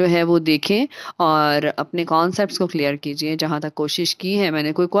जो है वो देखें और अपने कॉन्सेप्ट्स को क्लियर कीजिए जहाँ तक कोशिश की है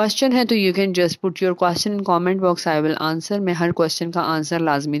मैंने। कोई क्वेश्चन है तो you can just put your question in comment box, I will answer. मैं हर क्वेश्चन का आंसर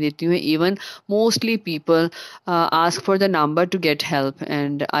लाजमी देती हूँ, even mostly people ask for the number to get help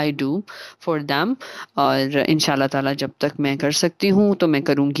and I do for them. और इंशाल्लाह ताला जब तक मैं कर सकती हूँ तो मैं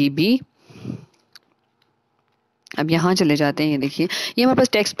करूँगी भी। अब यहाँ चले जाते हैं, ये देखिए ये हमारे पास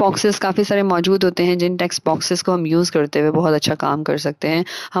टेक्स्ट बॉक्सेस काफ़ी सारे मौजूद होते हैं, जिन टेक्स्ट बॉक्सेस को हम यूज़ करते हुए बहुत अच्छा काम कर सकते हैं।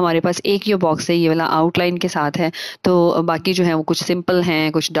 हमारे पास एक ये बॉक्स है, ये वाला आउटलाइन के साथ है, तो बाकी जो है वो कुछ सिंपल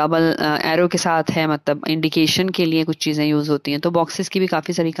हैं, कुछ डबल एरो के साथ है, मतलब इंडिकेशन के लिए कुछ चीज़ें यूज़ होती हैं। तो बॉक्सेस की भी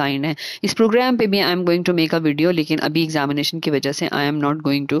काफ़ी सारी काइंड है। इस प्रोग्राम पे भी I am going to make a video, लेकिन अभी एग्जामिनेशन की वजह से I am not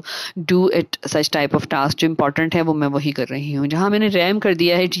going to do it such type of task. जो इंपॉर्टेंट है वो मैं वही कर रही हूँ। जहाँ मैंने रैम कर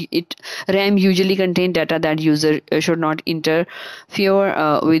दिया है, it RAM usually contain data that user should not interfere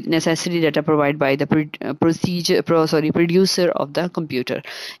with necessary data provided by the producer of the computer।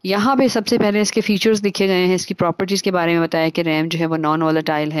 यहाँ पे सबसे पहले इसके फीचर्स लिखे गए हैं, इसकी प्रॉपर्टीज के बारे में बताया कि रैम जो है वो नॉन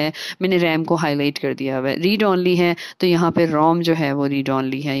वॉलेटाइल है। मैंने रैम को हाईलाइट कर दिया हुआ है। रीड ओनली है तो यहाँ पे रोम जो है वो रीड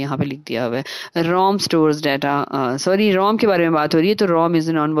ओनली है, यहाँ पे लिख दिया हुआ है। रोम स्टोर्स डाटा, सॉरी रोम के बारे में बात हो रही है तो रोम इज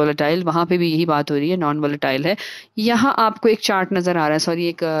नॉन वॉलेटाइल, वहाँ पे भी यही बात हो रही है, नॉन वॉलेटाइल है। यहाँ आपको एक चार्ट नज़र आ रहा है, सॉरी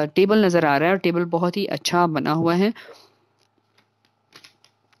एक टेबल नज़र आ रहा है, और टेबल बहुत ही अच्छा बना हुआ है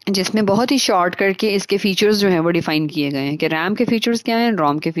जिसमें बहुत ही शॉर्ट करके इसके फीचर्स जो हैं वो डिफाइन किए गए हैं कि रैम के फीचर्स क्या हैं,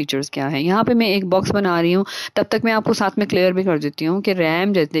 रोम के फीचर्स क्या हैं। यहाँ पे मैं एक बॉक्स बना रही हूँ, तब तक मैं आपको साथ में क्लियर भी कर देती हूँ कि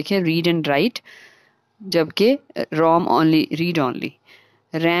रैम जैसे देखिए रीड एंड राइट, जबकि रोम only read only.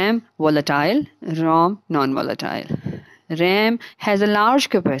 RAM volatile, ROM non-volatile. RAM has a large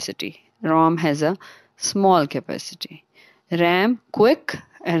capacity, ROM has a small capacity. RAM quick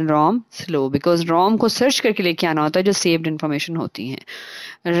and ROM slow, because ROM को सर्च करके लेके आना होता है जो saved information होती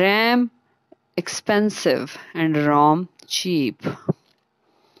हैं। RAM expensive and ROM cheap.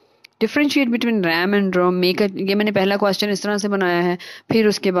 Differentiate between RAM and Rome, make a, ये मैंने पहला क्वेश्चन इस तरह से बनाया है। फिर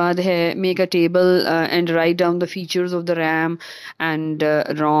उसके बाद है make a table and write down the features of the RAM and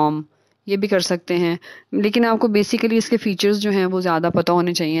रोम, ये भी कर सकते हैं। लेकिन आपको बेसिकली इसके फीचर्स जो हैं वो ज़्यादा पता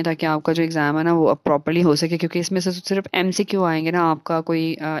होने चाहिए ताकि आपका जो एग्ज़ाम है ना वो प्रॉपर्ली हो सके, क्योंकि इसमें से सिर्फ MCQ आएंगे ना, आपका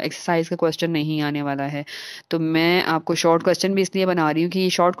कोई एक्सरसाइज का क्वेश्चन नहीं आने वाला है। तो मैं आपको शॉर्ट क्वेश्चन भी इसलिए बना रही हूँ कि ये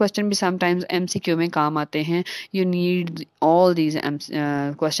शॉर्ट क्वेश्चन भी समटाइम्स MCQ में काम आते हैं। you need all these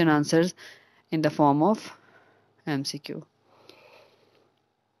question answers in the form of MCQ।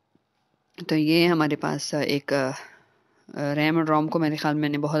 तो ये हमारे पास एक रैम और रोम को मेरे ख्याल में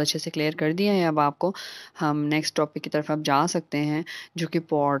मैंने बहुत अच्छे से क्लियर कर दिया है। अब आपको हम नेक्स्ट टॉपिक की तरफ अब जा सकते हैं जो कि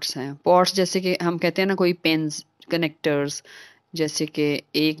पोर्ट्स हैं। पोर्ट्स जैसे कि हम कहते हैं ना, कोई पेन्स कनेक्टर्स, जैसे कि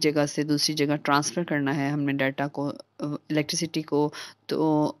एक जगह से दूसरी जगह ट्रांसफ़र करना है हमने डाटा को, इलेक्ट्रिसिटी को,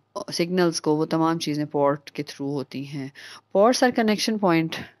 तो सिग्नल्स को, वो तमाम चीज़ें पोर्ट के थ्रू होती हैं। Ports are connection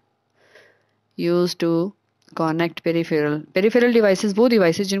point use to connect peripheral devices, वो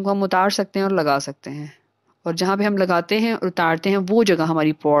डिवाइसेस जिनको हम उतार सकते हैं और लगा सकते हैं, और जहाँ पे हम लगाते हैं और उतारते हैं वो जगह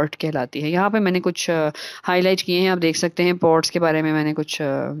हमारी पोर्ट कहलाती है। यहाँ पे मैंने कुछ हाईलाइट किए हैं, आप देख सकते हैं। पोर्ट्स के बारे में मैंने कुछ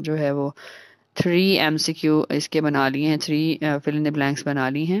जो है वो 3 MCQ इसके बना लिए हैं, 3 फिल इन द ब्लैंक्स बना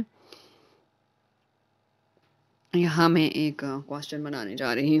ली हैं। यहाँ मैं एक क्वेश्चन बनाने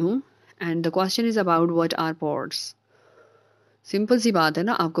जा रही हूँ, and the question is about what are ports. Simple सी बात है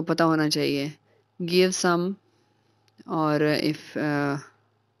ना, आपको पता होना चाहिए। गिव सम, और इफ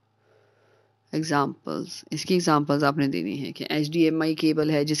एग्जाम्पल्स, इसकी एग्जाम्पल्स आपने देनी है कि HDMI केबल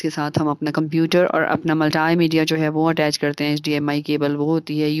है जिसके साथ हम अपना कंप्यूटर और अपना मल्टी मीडिया जो है वो अटैच करते हैं। HDMI केबल वो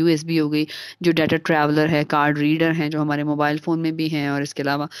होती है। USB हो गई जो डाटा ट्रैवलर है। कार्ड रीडर हैं जो हमारे मोबाइल फ़ोन में भी हैं, और इसके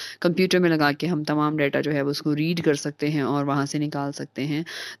अलावा कंप्यूटर में लगा के हम तमाम डाटा जो है वो उसको रीड कर सकते हैं और वहाँ से निकाल सकते हैं।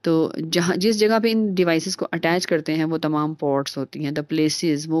 तो जहाँ जिस जगह पे इन डिवाइसेस को अटैच करते हैं वो तमाम पोर्ट्स होती हैं। द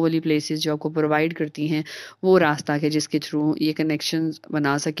प्लेसेस, वो वाली प्लेसेस जो आपको प्रोवाइड करती हैं वो रास्ता है जिसके थ्रू ये कनेक्शन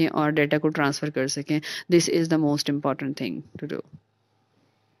बना सकें और डाटा को ट्रांसफ़र कर सकें। This is the most important thing to do.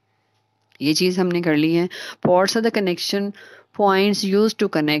 ये चीज़ हमने कर ली है। Ports are the connection points use to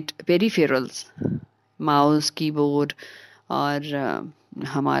connect peripherals, mouse, keyboard, और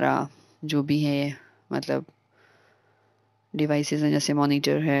हमारा जो भी है, मतलब डिवाइसेस हैं, जैसे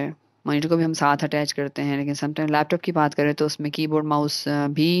मॉनिटर है, मॉनिटर को भी हम साथ अटैच करते हैं, लेकिन समटाइम लैपटॉप की बात करें तो उसमें कीबोर्ड माउस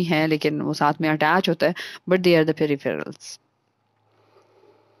भी है, लेकिन वो साथ में अटैच होता है, but they are the peripherals.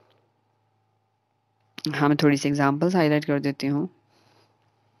 हाँ, मैं थोड़ी सी एग्जांपल्स हाईलाइट कर देती हूँ।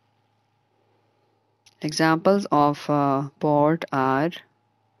 Examples of port are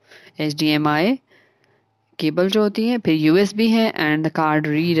HDMI cable जो होती है, फिर USB है, and the card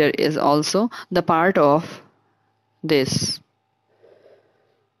reader is also the part of this.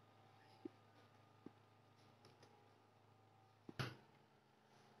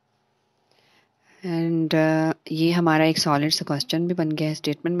 And ये हमारा एक सॉलिड सा क्वेश्चन भी बन गया है,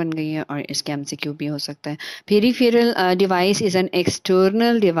 स्टेटमेंट बन गई है, और इसके MCQ भी हो सकता है। Peripheral device is an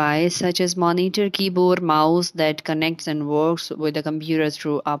external device such as monitor, keyboard, mouse that connects and works with the computer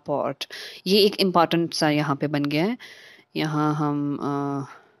through a port. ये एक इम्पॉर्टेंट सा यहाँ पे बन गया है। यहाँ हम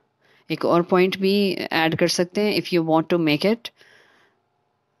एक और पॉइंट भी ऐड कर सकते हैं, if you want to make it.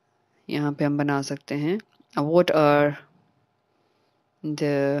 यहाँ पे हम बना सकते हैं what are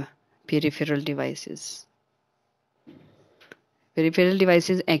the peripheral devices. Peripheral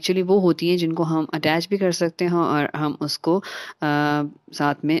devices actually वो होती हैं जिनको हम अटैच भी कर सकते हैं और हम उसको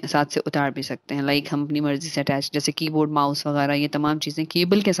साथ से उतार भी सकते हैं, लाइक हम अपनी मर्जी से अटैच, जैसे कीबोर्ड, माउस वगैरह, ये तमाम चीज़ें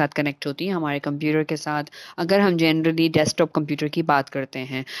केबल के साथ कनेक्ट होती हैं हमारे कंप्यूटर के साथ। अगर हम जनरली डेस्कटॉप कंप्यूटर की बात करते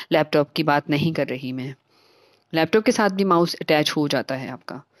हैं, लैपटॉप की बात नहीं कर रही मैं, लैपटॉप के साथ भी माउस अटैच हो जाता है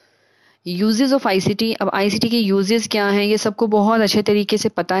आपका। यूजेस ऑफ आईसीटी, अब आईसीटी के यूजेस क्या हैं ये सबको बहुत अच्छे तरीके से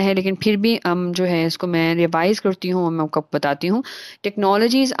पता है, लेकिन फिर भी हम जो है इसको मैं रिवाइज करती हूँ और मैं आपको बताती हूँ।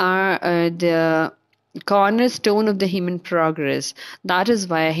 Technologies are the cornerstone of the human progress. That is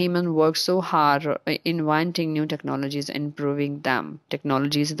why human works so hard inventing new technologies and improving them.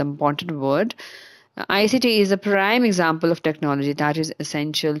 Technology is the important word. ICT is a prime example of technology that is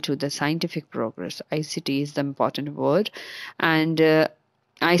essential to the scientific progress. ICT is the important word, and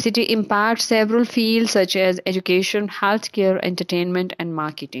ICT impacts several fields such as education, healthcare, entertainment, and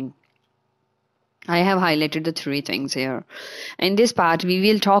marketing. I have highlighted the three things here. In this part, we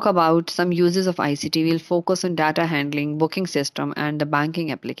will talk about some uses of ICT. We'll focus on data handling, booking system, and the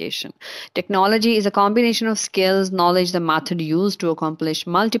banking application. Technology is a combination of skills, knowledge, the method used to accomplish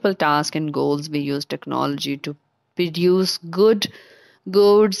multiple tasks and goals. We use technology to produce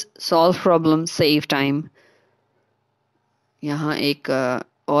goods, solve problems, save time. यहाँ एक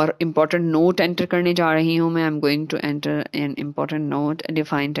और important note enter करने जा रही हूँ मैं। I am going to enter an important note,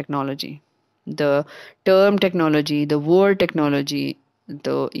 define technology, the term technology, the word technology.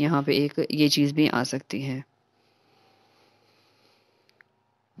 तो यहाँ पे एक ये चीज़ भी आ सकती है।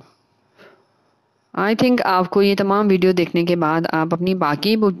 आई थिंक आपको ये तमाम वीडियो देखने के बाद आप अपनी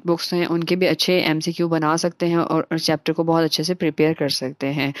बाकी बुक्स हैं उनके भी अच्छे MCQ बना सकते हैं और चैप्टर को बहुत अच्छे से प्रिपेयर कर सकते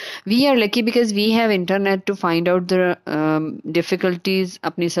हैं। We are lucky because we have internet to find out the difficulties,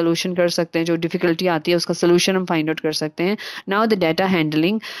 अपनी सोल्यूशन कर सकते हैं, जो डिफ़िकल्टी आती है उसका सोल्यूशन हम फाइंड आउट कर सकते हैं। Now the data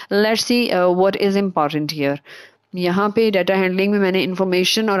handling, let's see what is important here. यहाँ पे डाटा हैंडलिंग में मैंने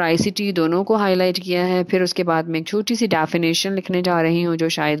इन्फॉर्मेशन और आईसीटी दोनों को हाईलाइट किया है। फिर उसके बाद मैं एक छोटी सी डेफिनेशन लिखने जा रही हूँ जो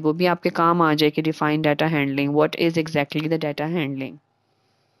शायद वो भी आपके काम आ जाए कि define data handling, what is exactly the data handling.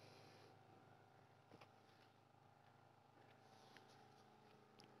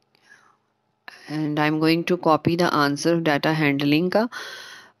 And I am going to copy the answer data handling का।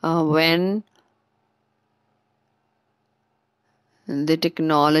 व्हेन द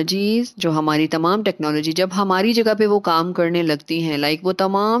टेक्नोलॉजीज, जो हमारी तमाम टेक्नोलॉजी जब हमारी जगह पे वो काम करने लगती हैं, लाइक वो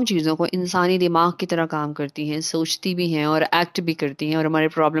तमाम चीज़ों को इंसानी दिमाग की तरह काम करती हैं, सोचती भी हैं और एक्ट भी करती हैं और हमारे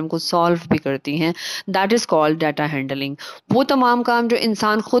प्रॉब्लम को सॉल्व भी करती हैं, that is called data handling. वो तमाम काम जो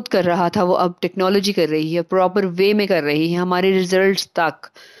इंसान खुद कर रहा था वो अब टेक्नोलॉजी कर रही है, प्रॉपर वे में कर रही है, हमारे रिजल्ट्स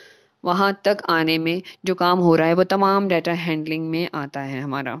तक, वहाँ तक आने में जो काम हो रहा है वो तमाम डाटा हैंडलिंग में आता है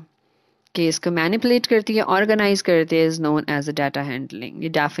हमारा। कि इसको मैनिपुलेट करती है, ऑर्गेनाइज करती है, is known as a data handling. ये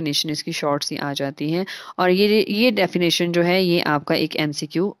डेफिनेशन इसकी शॉर्ट सी आ जाती है और ये डेफिनेशन जो है ये आपका एक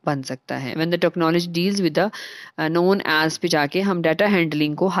MCQ बन सकता है। When the technology deals with the known as पे जाके हम डाटा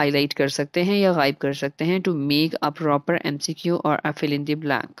हैंडलिंग को हाईलाइट कर सकते हैं या गायब कर सकते हैं to make a proper MCQ और अ फिल इन द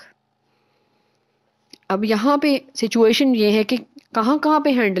ब्लैंक। अब यहाँ पे सिचुएशन ये है कि कहाँ कहाँ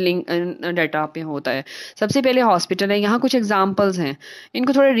पे हैंडलिंग डाटा पे होता है। सबसे पहले हॉस्पिटल है, यहाँ कुछ एग्जांपल्स हैं,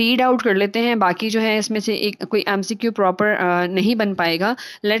 इनको थोड़ा रीड आउट कर लेते हैं, बाकी जो है इसमें से एक कोई MCQ प्रॉपर नहीं बन पाएगा।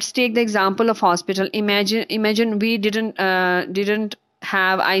 Let's take the example of hospital. Imagine we didn't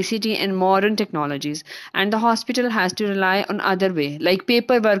have ICT and modern technologies, and the hospital has to rely on other way, like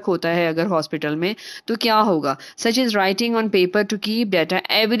paper work होता है अगर hospital में, तो क्या होगा, such as writing on paper to keep data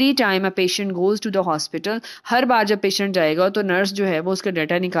every time a patient goes to the hospital. हर बार जब patient जाएगा तो nurse जो है वो उसका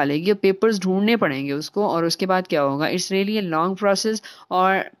data निकालेगी और papers ढूंढने पड़ेंगे उसको, और उसके बाद क्या होगा, it's really a long process,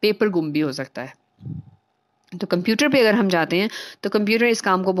 और paper गुम भी हो सकता है. तो कंप्यूटर पे अगर हम जाते हैं तो कंप्यूटर इस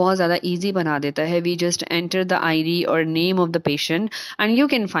काम को बहुत ज़्यादा इजी बना देता है. We just enter the ID और name of the patient and you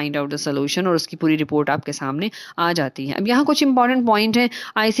can find out the solution, और उसकी पूरी रिपोर्ट आपके सामने आ जाती है. अब यहाँ कुछ इंपॉर्टेंट पॉइंट है.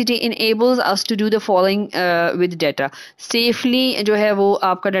 ICT enables us to do the following with data. Safely जो है वो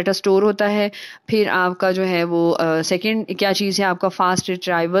आपका डाटा स्टोर होता है. फिर आपका जो है वो सेकेंड क्या चीज़ है, आपका फास्ट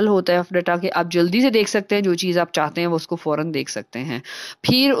रिट्राइवल होता है ऑफ डाटा, कि आप जल्दी से देख सकते हैं जो चीज़ आप चाहते हैं वो उसको फ़ौरन देख सकते हैं.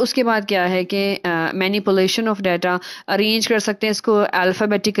 फिर उसके बाद क्या है कि मैनिपुलेशन ऑफ डाटा, अरेंज कर सकते हैं इसको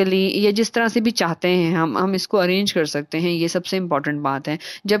अल्फाबेटिकली, या जिस तरह से भी चाहते हैं हम इसको अरेंज कर सकते हैं. ये सबसे इंपॉर्टेंट बात है.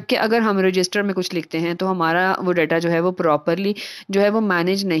 जबकि अगर हम रजिस्टर में कुछ लिखते हैं तो हमारा वो डाटा जो है वो प्रॉपरली जो है वो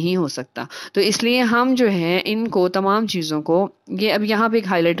मैनेज नहीं हो सकता. तो इसलिए हम जो है इनको तमाम चीज़ों को, ये अब यहाँ पे एक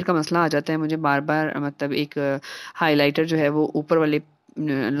हाईलाइटर का मसला आ जाता है. मुझे बार बार मतलब एक हाईलाइटर जो है वो ऊपर वाले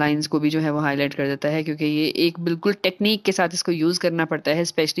लाइंस को भी जो है वो हाईलाइट कर देता है, क्योंकि ये एक बिल्कुल टेक्निक के साथ इसको यूज़ करना पड़ता है,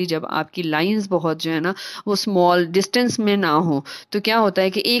 स्पेशली जब आपकी लाइंस बहुत जो है ना वो स्मॉल डिस्टेंस में ना हो. तो क्या होता है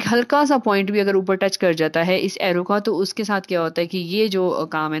कि एक हल्का सा पॉइंट भी अगर ऊपर टच कर जाता है इस एरो का, तो उसके साथ क्या होता है कि ये जो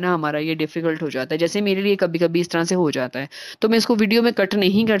काम है ना हमारा, ये डिफिकल्ट हो जाता है. जैसे मेरे लिए कभी कभी इस तरह से हो जाता है, तो मैं इसको वीडियो में कट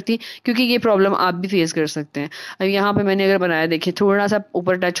नहीं करती, क्योंकि ये प्रॉब्लम आप भी फेस कर सकते हैं. अब यहाँ पे मैंने अगर बनाया, देखिए थोड़ा सा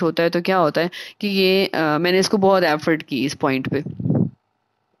ऊपर टच होता है, तो क्या होता है कि ये मैंने इसको बहुत एफर्ट की इस पॉइंट पे,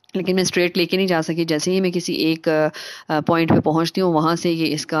 लेकिन मैं स्ट्रेट लेके नहीं जा सकी. जैसे ही मैं किसी एक पॉइंट पे पहुंचती हूँ, वहाँ से ये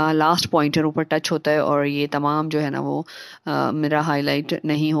इसका लास्ट पॉइंटर ऊपर टच होता है, और ये तमाम जो है ना वो मेरा हाईलाइट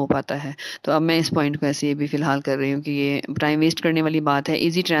नहीं हो पाता है. तो अब मैं इस पॉइंट को ऐसे भी फ़िलहाल कर रही हूँ कि ये टाइम वेस्ट करने वाली बात है.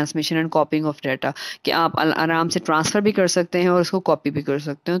 Easy transmission and कॉपिंग of data, कि आप आराम से ट्रांसफ़र भी कर सकते हैं और उसको कॉपी भी कर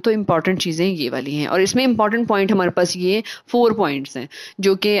सकते हैं. तो इंपॉर्टेंट चीज़ें ये वाली हैं, और इसमें इंपॉर्टेंट पॉइंट हमारे पास ये 4 पॉइंट्स हैं,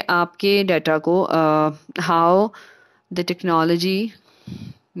 जो कि आपके डाटा को how the technology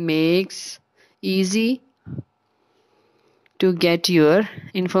makes easy to get your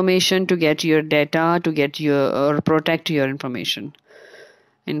information, to get your data, to get your or protect your information.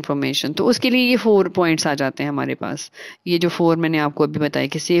 तो उसके लिए ये 4 पॉइंट्स आ जाते हैं हमारे पास. ये जो 4 मैंने आपको अभी बताया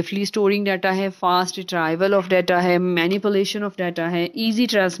कि सेफली स्टोरिंग डाटा है, फास्ट रिट्राइवल ऑफ डाटा है, मैनिपुलेशन ऑफ डाटा है, easy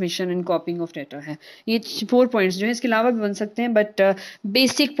transmission and कॉपिंग of data है. ये 4 पॉइंट्स जो है इसके अलावा भी बन सकते हैं, बट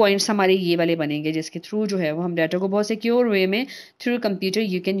बेसिक पॉइंट्स हमारे ये वाले बनेंगे, जिसके थ्रू जो है वो हम डाटा को बहुत सिक्योर वे में through computer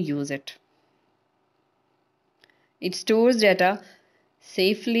you can use it. It stores data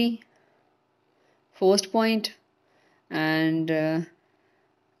safely, first point. And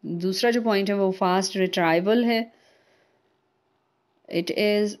दूसरा जो पॉइंट है वो फास्ट रिट्राइवल है. It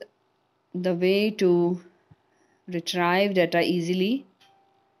is the way to retrieve data easily,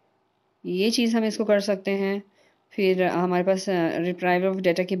 ये चीज़ हम इसको कर सकते हैं. फिर हमारे पास रिट्राइवल ऑफ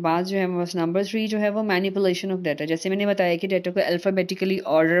डाटा के बाद जो है बस नंबर 3 जो है वो मैनिपुलेशन ऑफ डाटा. जैसे मैंने बताया कि डाटा को अल्फ़ाबेटिकली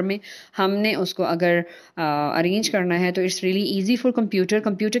ऑर्डर में हमने उसको अगर अरेंज करना है, तो it's really easy for computer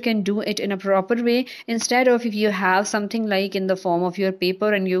can do it in a proper way. Instead of if you have something like in the form of your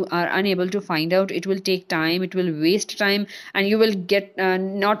paper and you are unable to find out, it will take time, it will waste time, and you will get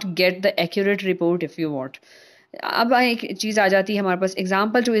not get the accurate report if you want. अब एक चीज़ आ जाती है हमारे पास,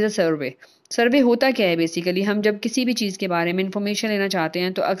 example two is a सर्वे. सर्वे होता क्या है basically, हम जब किसी भी चीज़ के बारे में इंफॉर्मेशन लेना चाहते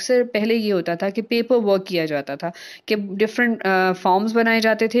हैं तो अक्सर पहले ये होता था कि पेपर वर्क किया जाता था, कि डिफरेंट फॉर्म्स बनाए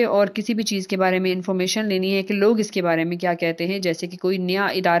जाते थे, और किसी भी चीज़ के बारे में इंफॉर्मेशन लेनी है कि लोग इसके बारे में क्या कहते हैं. जैसे कि कोई नया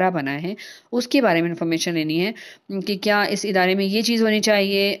इदारा बना है, उसके बारे में इंफॉर्मेशन लेनी है कि क्या इस इदारे में ये चीज़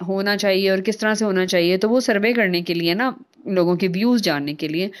होना चाहिए और किस तरह से होना चाहिए. तो वो सर्वे करने के लिए ना, लोगों के व्यूज़ जानने के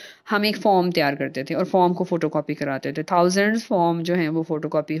लिए हम एक फॉर्म तैयार करते थे और फॉर्म को फ़ोटोकॉपी कराते थे. थाउजेंड्स फॉर्म जो हैं वो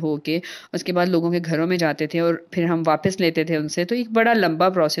फ़ोटोकॉपी होके उसके बाद लोगों के घरों में जाते थे और फिर हम वापस लेते थे उनसे. तो एक बड़ा लंबा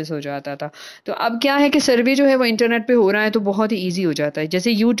प्रोसेस हो जाता था. तो अब क्या है कि सर्वे जो है वो इंटरनेट पे हो रहा है, तो बहुत ही ईजी हो जाता है.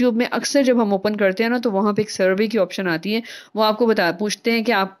 जैसे यूट्यूब में अक्सर जब हम ओपन करते हैं ना, तो वहाँ पे एक सर्वे की ऑप्शन आती है. वो आपको पूछते हैं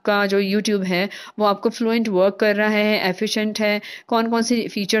कि आपका जो यूट्यूब है वो आपको फ्लुएंट वर्क कर रहा है, एफिशिएंट है, कौन कौन से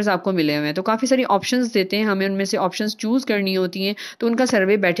फीचर्स आपको मिले हुए हैं. तो काफ़ी सारी ऑप्शंस देते हैं, हमें उनमें से ऑप्शंस चूज़ करनी होती हैं, तो उनका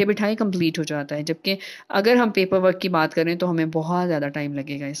सर्वे बैठे बिठाए कंप्लीट हो जाता है. जबकि अगर हम पेपर वर्क की बात करें तो हमें बहुत ज़्यादा टाइम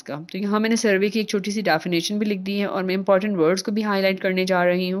लगेगा इसका. तो यहाँ मैंने सर्वे की एक छोटी सी डेफिनेशन भी लिख दी है, और मैं इंपॉर्टेंट वर्ड्स को भी हाईलाइट करने जा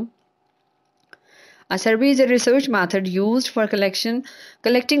रही हूँ. A survey is a research method used for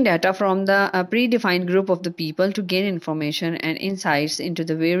collecting data from the predefined group of the people to gain information and insights into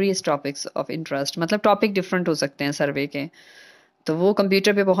the various topics of interest. मतलब topic different हो सकते हैं सर्वे के, तो वो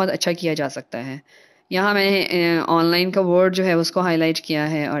कंप्यूटर पे बहुत अच्छा किया जा सकता है. यहाँ मैंने ऑनलाइन का वर्ड जो है उसको हाईलाइट किया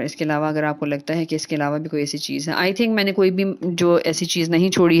है, और इसके अलावा अगर आपको लगता है कि इसके अलावा भी कोई ऐसी चीज़ है, आई थिंक मैंने कोई भी जो ऐसी चीज़ नहीं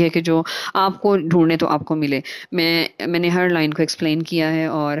छोड़ी है कि जो आपको ढूंढने तो आपको मिले। मैंने हर लाइन को एक्सप्लेन किया है,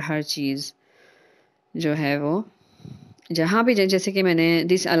 और हर चीज़ जो है वो जहाँ भी जैसे कि मैंने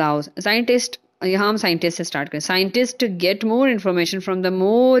दिस अलाउज साइंटिस्ट, यहाँ हम साइंटिस्ट से स्टार्ट करें। Scientist get more information from the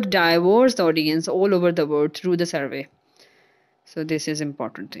more diverse audience all over the world through the survey. So this is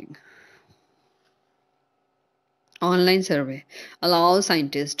important thing. Online survey allows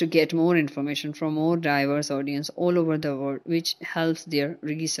scientists to get more information from more diverse audience all over the world, which helps their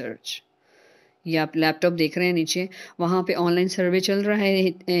research. ये आप laptop देख रहे हैं नीचे, वहां पे online survey चल रहा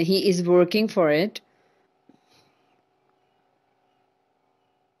है। He is working for it.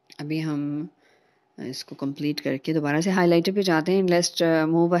 अभी हम इसको कंप्लीट करके दोबारा से हाइलाइटर पे जाते हैं। लेट्स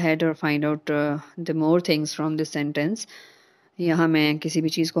मूव अहेड और find out the more things from this sentence. यहाँ मैं किसी भी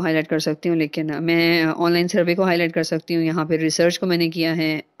चीज़ को हाईलाइट कर सकती हूँ, लेकिन मैं ऑनलाइन सर्वे को हाईलाइट कर सकती हूँ। यहाँ पे रिसर्च को मैंने किया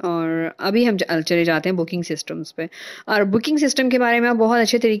है। और अभी हम चले जाते हैं बुकिंग सिस्टम्स पे। और बुकिंग सिस्टम के बारे में आप बहुत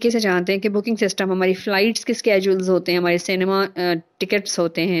अच्छे तरीके से जानते हैं कि बुकिंग सिस्टम हमारी फ़्लाइट्स के स्केड्यूल्स होते हैं, हमारे सिनेमा टिकट्स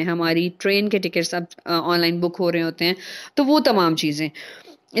होते हैं, हमारी ट्रेन के टिकट्स अब ऑनलाइन बुक हो रहे होते हैं। तो वो तमाम चीज़ें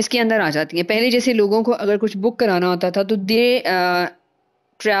इसके अंदर आ जाती हैं। पहले जैसे लोगों को अगर कुछ बुक कराना होता था तो दे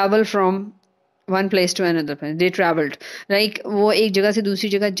travel from one place to another place, they travelled, like वो एक जगह से दूसरी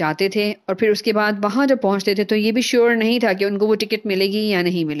जगह जाते थे, और फिर उसके बाद वहां जब पहुंचते थे तो ये भी श्योर नहीं था कि उनको वो टिकट मिलेगी या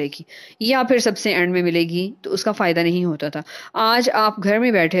नहीं मिलेगी, या फिर सबसे एंड में मिलेगी, तो उसका फायदा नहीं होता था। आज आप घर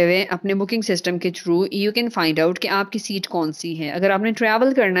में बैठे हुए अपने बुकिंग सिस्टम के through you can find out कि आपकी सीट कौन सी है। अगर आपने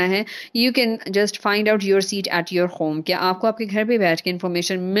ट्रैवल करना है, you can just find out your seat at your home. क्या आपको आपके घर पे बैठ के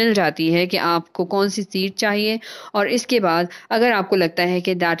इंफॉर्मेशन मिल जाती है कि आपको कौन सी सीट चाहिए। और इसके बाद अगर आपको लगता है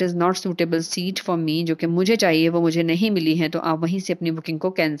कि that is not suitable seat for me, जो कि मुझे चाहिए वो मुझे नहीं मिली है, तो आप वहीं से अपनी बुकिंग को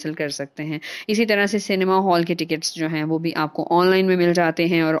कैंसिल कर सकते हैं। इसी तरह से सिनेमा हॉल के टिकट्स जो हैं वो भी आपको ऑनलाइन में मिल जाते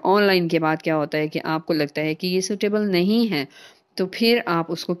हैं। और ऑनलाइन के बाद क्या होता है कि आपको लगता है कि ये सूटेबल नहीं है, तो फिर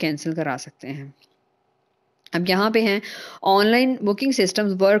आप उसको कैंसिल करा सकते हैं। अब यहाँ पे हैं online booking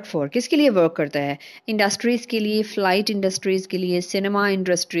systems work for, किसके लिए वर्क करता है? इंडस्ट्रीज़ के लिए, फ़्लाइट इंडस्ट्रीज़ के लिए, सिनेमा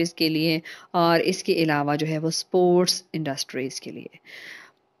इंडस्ट्रीज़ के लिए, और इसके अलावा जो है वो स्पोर्ट्स इंडस्ट्रीज़ के लिए।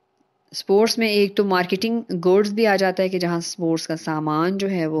 स्पोर्ट्स में एक तो मार्केटिंग गुड्स भी आ जाता है कि जहाँ स्पोर्ट्स का सामान जो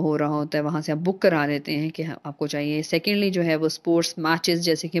है वो हो रहा होता है, वहाँ से आप बुक करा देते हैं कि आपको चाहिए। सेकेंडली जो है वो स्पोर्ट्स मैचेस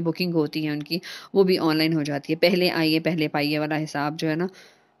जैसे कि बुकिंग होती है उनकी, वो भी ऑनलाइन हो जाती है। पहले आइए पहले पाइए वाला हिसाब जो है ना,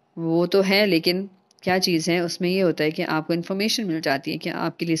 वो तो है, लेकिन क्या चीज़ है उसमें ये होता है कि आपको इन्फॉर्मेशन मिल जाती है कि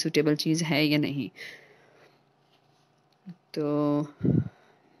आपके लिए सूटेबल चीज़ है या नहीं। तो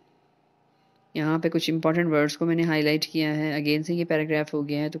यहाँ पे कुछ इंपॉर्टेंट वर्ड्स को मैंने हाईलाइट किया है। अगेन से ये पैराग्राफ हो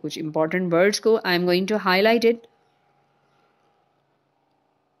गया है, तो कुछ इंपॉर्टेंट वर्ड्स को I am going to highlight it.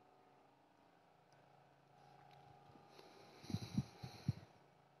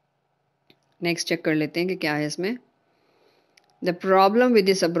 Next check कर लेते हैं कि क्या है इसमें। The problem with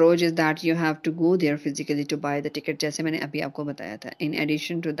this approach is that you have to go there physically to buy the ticket, जैसे मैंने अभी आपको बताया था। In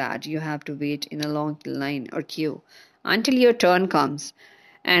addition to that, you have to wait in a long line or queue until your turn comes.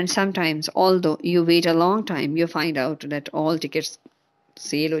 And sometimes, although you wait a long time, you find out that all tickets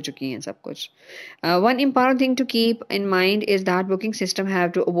cell हो चुकी हैं सब कुछ। One important thing to keep in mind is that booking system have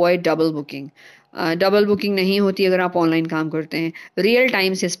to avoid double booking. Double booking नहीं होती अगर आप online काम करते हैं। रियल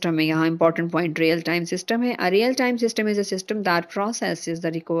टाइम सिस्टम है, यहाँ important point real time system है। A real time system is a system that processes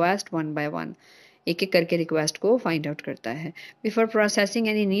the request one by one, एक एक करके रिक्वेस्ट को फाइंड आउट करता है। Before processing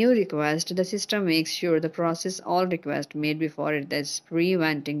any new request, the system makes sure the process all request made before it, that's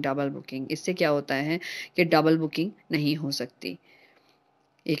प्रीवेंटिंग double booking. इससे क्या होता है कि डबल बुकिंग नहीं हो सकती।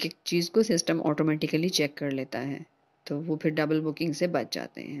 एक एक चीज़ को सिस्टम ऑटोमेटिकली चेक कर लेता है, तो वो फिर डबल बुकिंग से बच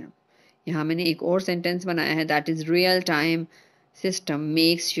जाते हैं। यहाँ मैंने एक और सेंटेंस बनाया है, that is real time system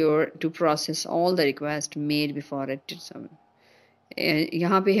makes sure to process all the request made before it.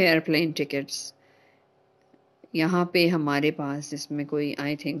 यहाँ पे है एयरप्लेन टिकट्स। यहाँ पे हमारे पास इसमें कोई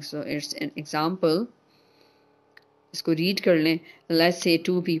I think so it's an example, इसको रीड कर लें। Let's say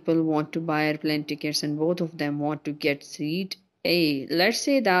to people want to bye airplane tickets and both of them want to get seat A. Let's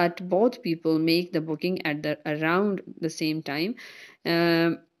say that both people make the booking at the around the same time.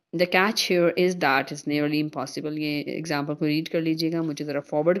 The catch here is that it's nearly impossible. ये example को read कर लीजिएगा, मुझे ज़रा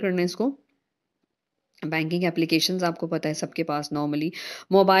forward करना है इसको। Banking applications आपको पता है सबके पास नॉर्मली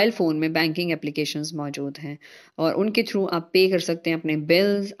मोबाइल फ़ोन में बैंकिंग एप्लीकेशंस मौजूद हैं और उनके थ्रू आप पे कर सकते हैं अपने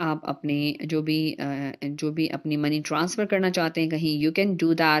बिल्स, आप अपने जो भी अपनी मनी ट्रांसफ़र करना चाहते हैं कहीं, you can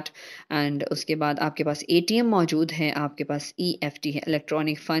do that. And उसके बाद आपके पास एटीएम मौजूद है, आपके पास ईएफटी है,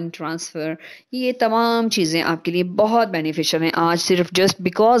 इलेक्ट्रॉनिक फ़ंड ट्रांसफ़र। ये तमाम चीज़ें आपके लिए बहुत बेनिफिशियल हैं आज सिर्फ just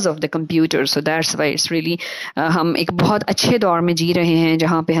because of the computer. So that's why it's really हम एक बहुत अच्छे दौर में जी रहे हैं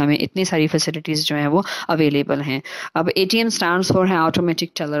जहाँ पे हमें इतनी सारी फैसिलिटीज़ जो हैं वो अवेलेबल हैं। अब एटीएम स्टैंड्स फॉर है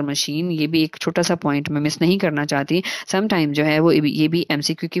ऑटोमेटिक टेलर मशीन। ये भी एक छोटा सा पॉइंट मैं मिस नहीं करना चाहती। सम टाइम जो है वो ये भी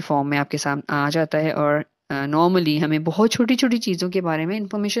एमसीक्यू की फॉर्म में आपके सामने आ जाता है और नॉर्मली हमें बहुत छोटी छोटी चीज़ों के बारे में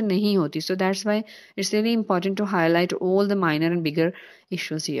इंफॉर्मेशन नहीं होती। So that's why it's really important to highlight all the minor and bigger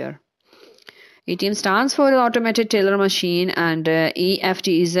issues here. ATM stands for automated teller machine and EFT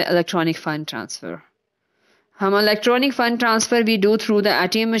is the electronic fund transfer. हम electronic fund transfer we do through the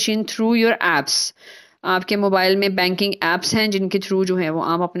ATM machine through your apps. आपके mobile में banking apps हैं जिनके through जो है वो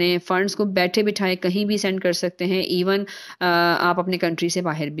आप अपने फंड्स को बैठे बिठाए कहीं भी सेंड कर सकते हैं। इवन आप अपने कंट्री से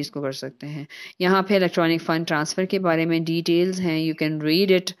बाहर भी इसको कर सकते हैं। यहाँ पे इलेक्ट्रॉनिक फंड ट्रांसफर के बारे में डिटेल्स हैं, यू कैन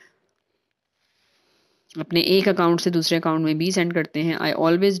रीड इट। अपने एक अकाउंट से दूसरे अकाउंट में भी सेंड करते हैं। I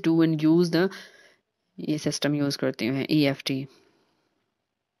always do and use the ये सिस्टम यूज करती हूँ ईएफटी।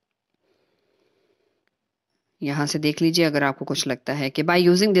 यहाँ से देख लीजिए अगर आपको कुछ लगता है कि by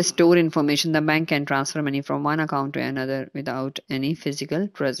using this store information the bank can transfer money from one account to another without any physical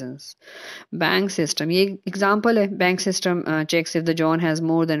presence. Bank system ये एग्जांपल है। Bank system checks if the John has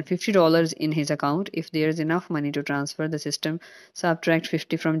more than $50 in his account. If there is enough money to transfer, the system subtract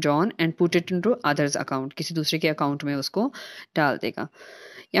 50 from John and put it into others account. किसी दूसरे के account में उसको डाल देगा।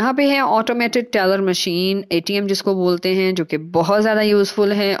 यहाँ पे है ऑटोमेटेड टेलर मशीन, एटीएम जिसको बोलते हैं, जो कि बहुत ज़्यादा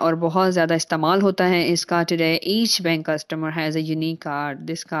यूज़फुल है और बहुत ज़्यादा इस्तेमाल होता है इसका। Today each bank customer has a unique card.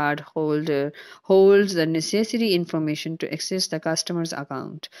 This card holder holds the necessary information to access the customer's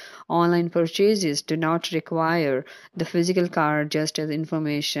account. Online purchases do not require the physical card, just as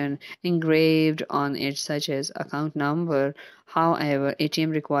information engraved on it, such as account number. However,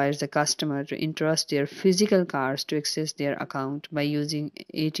 ATM requires the customer to entrust their physical cards to access their account. By using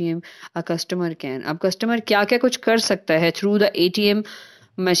ATM, a customer can. अब customer क्या क्या कुछ कर सकता है through the ATM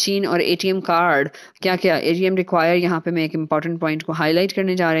machine और ATM card. क्या क्या एटीएम रिक्वायर, यहाँ पे मैं एक इम्पॉर्टेंट पॉइंट को हाईलाइट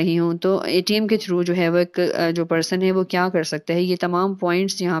करने जा रही हूँ। तो एटीएम के थ्रू जो है वो एक जो पर्सन है वो क्या कर सकता है, ये तमाम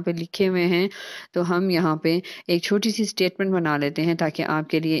पॉइंट्स यहाँ पे लिखे हुए हैं। तो हम यहाँ पे एक छोटी सी स्टेटमेंट बना लेते हैं ताकि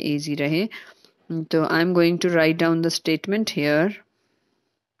आपके लिए ईजी रहे। तो I am going to write down the statement hair.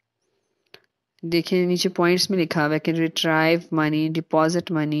 देखिए नीचे पॉइंट्स में लिखा हुआ है कि रिट्राइव मनी,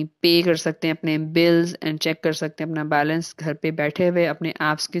 डिपॉजिट मनी, पे कर सकते हैं अपने बिल्स एंड चेक कर सकते हैं अपना बैलेंस घर पे बैठे हुए अपने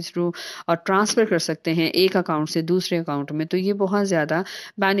ऐप्स के थ्रू, और ट्रांसफ़र कर सकते हैं एक अकाउंट से दूसरे अकाउंट में। तो ये बहुत ज़्यादा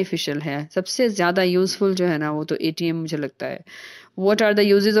बेनिफिशियल है। सबसे ज़्यादा यूज़फुल जो है ना वो तो एटीएम मुझे लगता है। What are the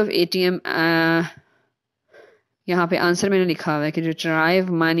uses of ATM? यहाँ पे आंसर मैंने लिखा हुआ है कि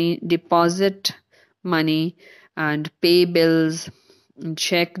retrieve money, deposit money and पे bills,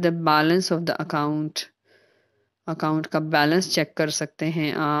 check the balance of the account. Account का बैलेंस चेक कर सकते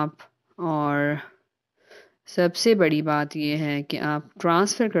हैं आप। और सबसे बड़ी बात यह है कि आप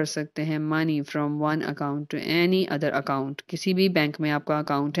ट्रांसफ़र कर सकते हैं money from one account to any other account. किसी भी बैंक में आपका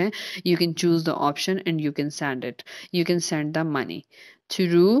अकाउंट है, you can choose the option and you can send it, you can send the money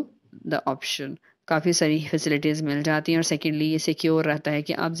through the option. काफ़ी सारी फैसिलिटीज़ मिल जाती हैं और सेकेंडली ये सिक्योर रहता है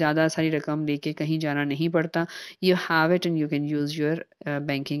कि आप ज़्यादा सारी रकम लेके कहीं जाना नहीं पड़ता। You have it and you can use your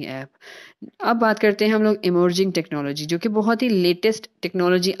banking app. अब बात करते हैं हम लोग इमर्जिंग टेक्नोलॉजी, जो कि बहुत ही लेटेस्ट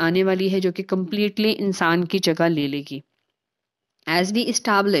टेक्नोलॉजी आने वाली है जो कि कम्प्लीटली इंसान की जगह ले लेगी। As we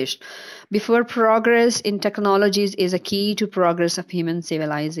established before, progress in technologies is a key to progress of human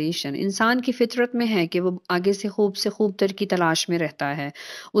civilization. इंसान की फितरत में है कि वो आगे से खूब तर की तलाश में रहता है।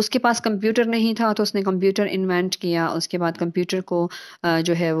 उसके पास कंप्यूटर नहीं था तो उसने कंप्यूटर इन्वेंट किया, उसके बाद कंप्यूटर को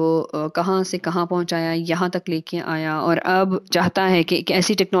जो है वो कहाँ से कहाँ पहुँचाया, यहाँ तक लेके आया, और अब चाहता है कि एक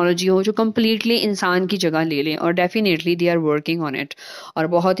ऐसी टेक्नोलॉजी हो जो कम्प्लीटली इंसान की जगह ले ले, और definitely they are working on it. और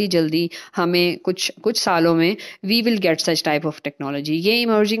बहुत ही जल्दी हमें कुछ सालों में we will get such type of technology. ये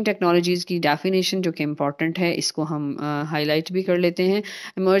इमर्जिंग टेक्नोलॉजीज़ की डेफिनेशन जो कि इम्पॉर्टेंट है, इसको हम हाईलाइट भी कर लेते हैं।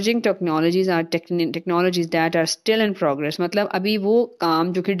 Emerging technologies are technologies that are still in progress. मतलब अभी वो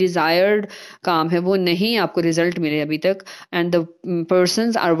काम जो कि डिज़ायर्ड काम है वो नहीं आपको रिजल्ट मिले अभी तक, and the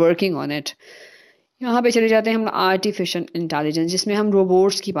persons are working on it. यहाँ पे चले जाते हैं हम आर्टिफिशियल इंटेलिजेंस, जिसमें हम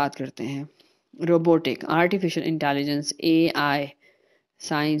रोबोट्स की बात करते हैं। Robotic artificial intelligence AI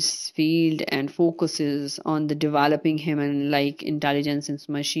science field and focuses on the developing human like intelligence in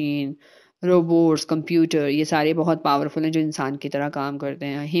machine robots, computer, ये सारे बहुत पावरफुल हैं जो इंसान की तरह काम करते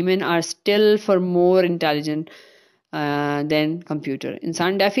हैं. Human are still for more intelligent then computer.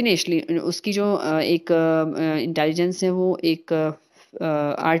 इंसान डेफिनेटली उसकी जो एक इंटेलिजेंस है वो एक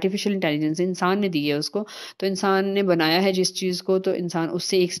आर्टिफिशियल इंटेलिजेंस इंसान ने दी है उसको, तो इंसान ने बनाया है जिस चीज़ को, तो इंसान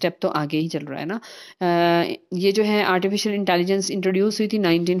उससे एक स्टेप तो आगे ही चल रहा है ना. ये जो है आर्टिफिशियल इंटेलिजेंस इंट्रोड्यूस हुई थी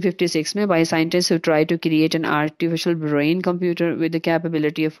 1956 में by scientist who try to create an artificial brain computer with the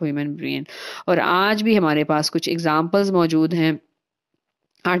capability of human brain. और आज भी हमारे पास कुछ एग्जांपल्स मौजूद हैं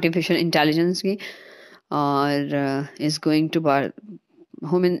आर्टिफिशियल इंटेलिजेंस की, और is going to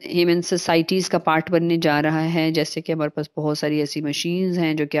human societies का पार्ट बनने जा रहा है. जैसे कि हमारे पास बहुत सारी ऐसी मशीन्स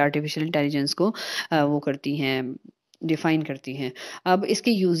हैं जो कि आर्टिफिशियल इंटेलिजेंस को वो करती हैं, डिफाइन करती हैं. अब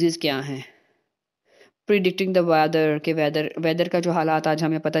इसके यूजेस क्या हैं? प्रिडिक्टिंग द वेदर, के वेदर का जो हालात आज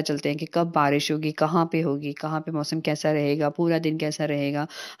हमें पता चलते हैं कि कब बारिश होगी, कहाँ पे मौसम कैसा रहेगा, पूरा दिन कैसा रहेगा.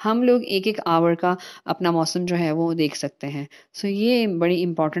 हम लोग एक एक आवर का अपना मौसम जो है वो देख सकते हैं. सो ये बड़ी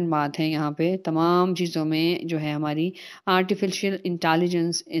इंपॉर्टेंट बात है. यहाँ पे तमाम चीज़ों में जो है हमारी आर्टिफिशियल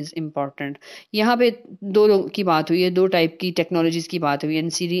इंटेलिजेंस इज़ इम्पॉर्टेंट. यहाँ पे दो लोग की बात हुई है, दो टाइप की टेक्नोलॉजीज़ की बात हुई है,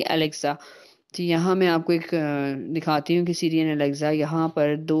 सीरी, एलेक्सा. तो यहाँ मैं आपको एक दिखाती हूँ कि सीरी एंड एलेक्सा, यहाँ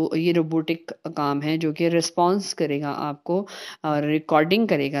पर दो ये रोबोटिक काम है जो कि रिस्पॉन्स करेगा आपको और रिकॉर्डिंग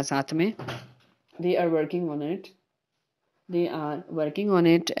करेगा साथ में. They are working on it, they are working on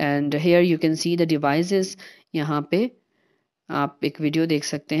it and hair you can see the devices. यहाँ पे आप एक वीडियो देख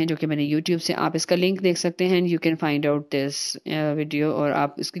सकते हैं जो कि मैंने यूट्यूब से, आप इसका लिंक देख सकते हैं, you can find out this video. और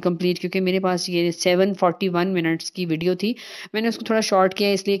आप इसकी कंप्लीट, क्योंकि मेरे पास ये 741 मिनट्स की वीडियो थी, मैंने उसको थोड़ा शॉर्ट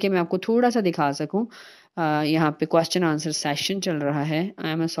किया इसलिए कि मैं आपको थोड़ा सा दिखा सकूं. यहाँ पे क्वेश्चन आंसर सेशन चल रहा है.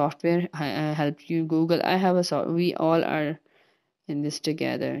 I am a software help you Google, I have a, we all are in this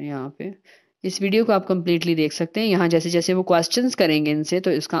together. यहाँ पे इस वीडियो को आप कंप्लीटली देख सकते हैं. यहाँ जैसे जैसे वो क्वेश्चंस करेंगे इनसे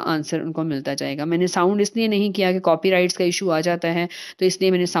तो इसका आंसर उनको मिलता जाएगा. मैंने साउंड इसलिए नहीं किया कि कॉपीराइट्स का इशू आ जाता है, तो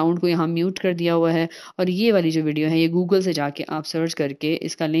इसलिए मैंने साउंड को यहाँ म्यूट कर दिया हुआ है. और ये वाली जो वीडियो है ये गूगल से जाके आप सर्च करके,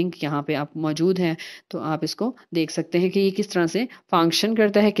 इसका लिंक यहाँ पे आप मौजूद है, तो आप इसको देख सकते हैं कि ये किस तरह से फंक्शन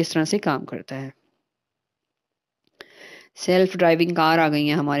करता है, किस तरह से काम करता है. सेल्फ ड्राइविंग कार आ गई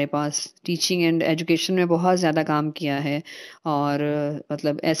हैं हमारे पास. टीचिंग एंड एजुकेशन में बहुत ज़्यादा काम किया है. और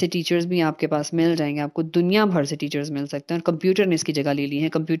मतलब ऐसे टीचर्स भी आपके पास मिल जाएंगे, आपको दुनिया भर से टीचर्स मिल सकते हैं. और कंप्यूटर ने इसकी जगह ले ली है.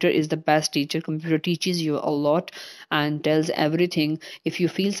 Computer is the best teacher. Computer teaches you a lot and tales everything. If you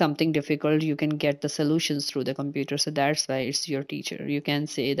feel something difficult you can get the solutions through the computer. So that's why it's your teacher. You can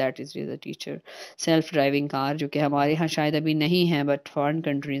say that is the teacher. Self driving car जो कि हमारे यहाँ शायद अभी नहीं है, but foreign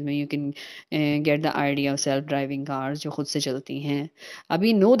countries में you can get the idea of self driving cars जो खुद से चलती हैं.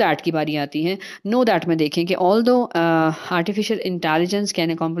 अभी नो दैट की बारी आती है. नो दैट में देखें कि although artificial intelligence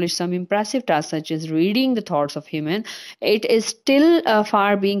can accomplish some impressive task such as reading the thoughts of human, it is still far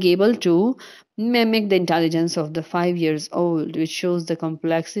being able to mimic the intelligence of the 5 years old, which shows the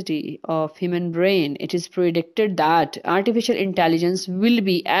complexity of human brain. It is predicted that artificial intelligence will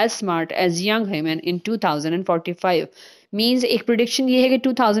be as smart as young human in 2045. Means एक prediction ये है कि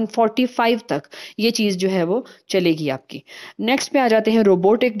 2045 तक ये चीज़ जो है वो चलेगी आपकी. नेक्स्ट पे आ जाते हैं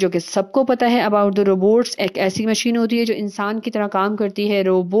रोबोटिक, जो कि सबको पता है अबाउट द रोबोट्स. एक ऐसी मशीन होती है जो इंसान की तरह काम करती है.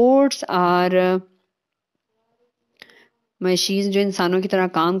 रोबोट्स आर मशीन जो इंसानों की तरह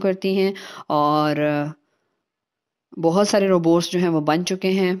काम करती हैं, और बहुत सारे रोबोट्स जो हैं वो बन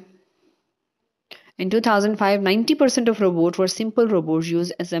चुके हैं. In 2005, 90% of robots were simple robots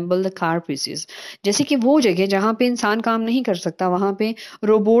used assemble the car pieces. जैसे कि वो जगह जहाँ पे इंसान काम नहीं कर सकता वहाँ पे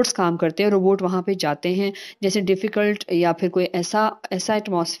रोबोट्स काम करते हैं. रोबोट वहाँ पे जाते हैं, जैसे डिफ़िकल्ट या फिर कोई ऐसा ऐसा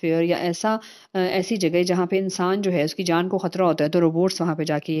एटमॉस्फेयर या ऐसी जगह जहाँ पे इंसान जो है उसकी जान को खतरा होता है, तो रोबोट्स वहाँ पे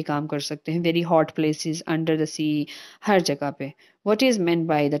जाके ये काम कर सकते हैं. Very hot places, under the सी, हर जगह पे. What is meant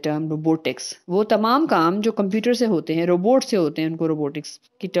by the term robotics? वो तमाम काम जो कंप्यूटर से होते हैं, रोबोट से होते हैं, उनको रोबोटिक्स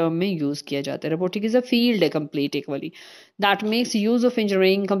की टर्म में यूज किया जाता है. रोबोटिक इज अ फील्ड है कंप्लीट एक वाली that makes use of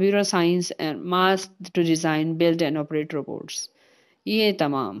engineering, computer science and math to design, build and operate robots. ये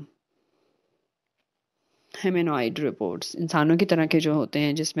तमाम ह्यूमनॉइड रोबोट्स इंसानों की तरह के जो होते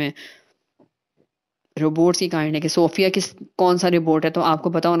हैं, जिसमें रोबोट्स की काइंड है कि सोफिया कौन सा रोबोट है, तो आपको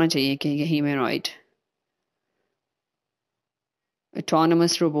पता होना चाहिए कि ये ह्यूमनॉइड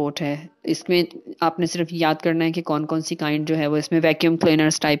ऑटोनमस रोबोट है. इसमें आपने सिर्फ याद करना है कि कौन कौन सी काइंड जो है वो इसमें वैक्यूम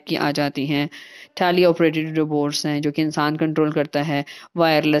क्लीनर्स टाइप की आ जाती हैं. टैली ऑपरेटेड रोबोट्स हैं जो कि इंसान कंट्रोल करता है,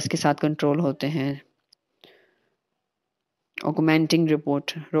 वायरलेस के साथ कंट्रोल होते हैं. ऑगमेंटिंग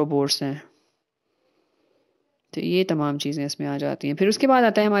रोबोट्स हैं. तो ये तमाम चीज़ें इसमें आ जाती हैं. फिर उसके बाद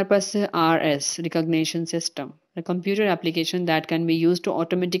आता है हमारे पास RS, recognition system. Computer application that can be use to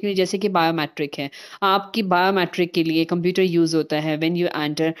automatically, जैसे कि बायोमेट्रिक है, आपकी बायोमेट्रिक के लिए कंप्यूटर यूज होता है। व्हेन यू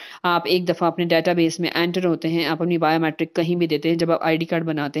एंटर, आप एक दफ़ा अपने डेटाबेस में एंटर होते हैं, आप अपनी बायोमेट्रिक कहीं भी देते हैं, जब आप आईडी कार्ड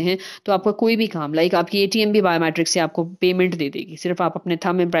बनाते हैं तो आपका कोई भी काम, लाइक आपकी एटीएम भी बायोमेट्रिक से आपको पेमेंट दे देगी, सिर्फ आप अपने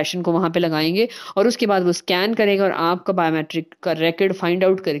थंब इंप्रेशन को वहां पे लगाएंगे और उसके बाद वो स्कैन करेगा और आपका बायोमेट्रिक का रिकॉर्ड फाइंड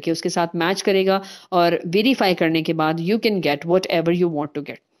आउट करके उसके साथ मैच करेगा और वेरीफाई करने के बाद you can get what ever you want to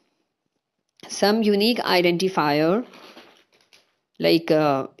get. Some unique identifier, like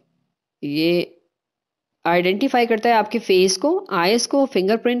ये आइडेंटिफाई करता है आपके फेस को, आईज को,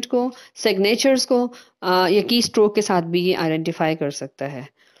 फिंगरप्रिंट को, सिग्नेचर्स को, या की स्ट्रोक के साथ भी ये आइडेंटिफाई कर सकता है।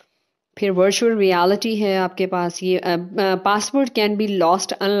 फिर वर्चुअल रियलिटी है आपके पास, ये password can be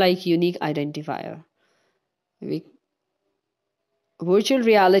lost unlike unique identifier. Virtual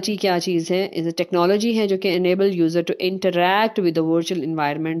reality क्या चीज़ है? इज अ टेक्नोलॉजी है जो कि enable user to interact with the virtual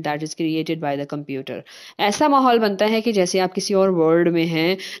environment that is created by the computer. ऐसा माहौल बनता है कि जैसे आप किसी और वर्ल्ड में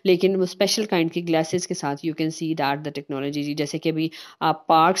हैं, लेकिन वो स्पेशल काइंड की ग्लासेस के साथ you can see that the technology. जैसे कि अभी आप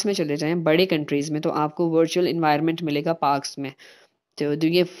पार्क्स में चले जाएं बड़े कंट्रीज में, तो आपको वर्चुअल इन्वायरमेंट मिलेगा पार्क्स में। तो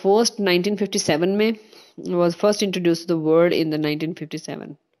ये फर्स्ट 1957 में was first introduced to the world in the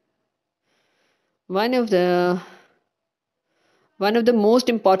 1957. One of the one of the most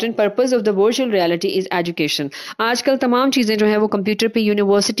important purpose of the virtual reality is education. आजकल तमाम चीज़ें जो है वो कंप्यूटर पे,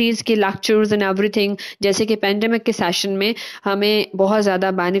 यूनिवर्सिटीज़ के लेक्चर्स एंड एवरीथिंग, जैसे कि पेंडेमिक के सेशन में हमें बहुत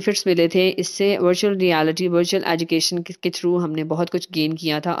ज़्यादा बेनिफिट्स मिले थे इससे, वर्चुअल रियलिटी, वर्चुअल एजुकेशन के थ्रू हमने बहुत कुछ गेन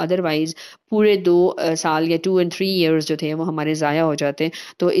किया था। अदरवाइज पूरे 2 साल या 2 and 3 years जो थे वो हमारे ज़ाया हो जाते।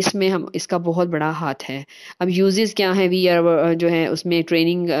 तो इसमें हम, इसका बहुत बड़ा हाथ है। अब यूजेस क्या है? वी आर जो है उसमें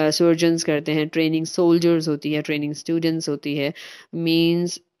ट्रेनिंग सर्जन्स करते हैं, ट्रेनिंग सोल्जर्स होती है, ट्रेनिंग स्टूडेंट्स होती है,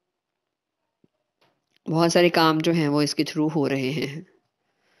 मीन्स बहुत सारे काम जो हैं वो इसके थ्रू हो रहे हैं।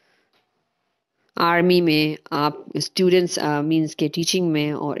 आर्मी में आप स्टूडेंट्स मींस के टीचिंग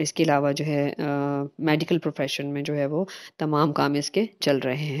में, और इसके अलावा जो है मेडिकल प्रोफेशन में जो है वो तमाम काम इसके चल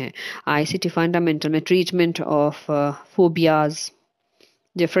रहे हैं। आईसीटी फंडामेंटल में ट्रीटमेंट ऑफ फोबियाज,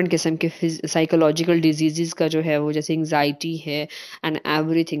 डिफरेंट किस्म के साइकोलॉजिकल डिजीज़ का जो है वो, जैसे एंजाइटी है and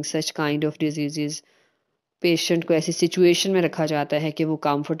everything such kind of disease, patient को ऐसी सिचुएशन में रखा जाता है कि वो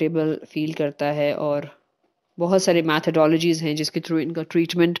कंफर्टेबल फील करता है, और बहुत सारे मैथडोलॉजीज हैं जिसके थ्रू इनका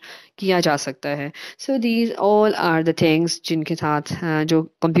ट्रीटमेंट किया जा सकता है। So these all are the things जिनके साथ जो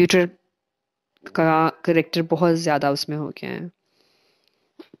कंप्यूटर का करेक्टर बहुत ज़्यादा उसमें हो गया है।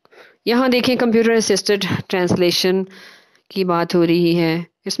 यहाँ देखें, कंप्यूटर असिस्टेड ट्रांसलेशन की बात हो रही है।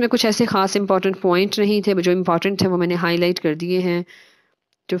 इसमें कुछ ऐसे खास इंपॉर्टेंट पॉइंट नहीं थे, जो इंपॉर्टेंट थे वो मैंने हाईलाइट कर दिए हैं।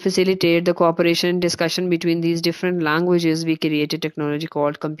 To facilitate the cooperation discussion between these different languages, we created technology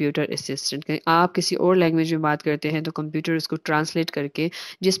called computer assistant। आप किसी और लैंग्वेज में बात करते हैं तो कंप्यूटर उसको ट्रांसलेट करके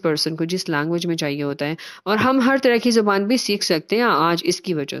जिस पर्सन को जिस लैंग्वेज में चाहिए होता है, और हम हर तरह की ज़ुबान भी सीख सकते हैं आज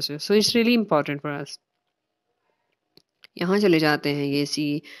इसकी वजह से। So it's really important for us. यहाँ चले जाते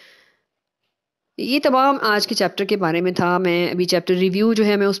हैं, ये तमाम आज के चैप्टर के बारे में था। मैं अभी चैप्टर रिव्यू जो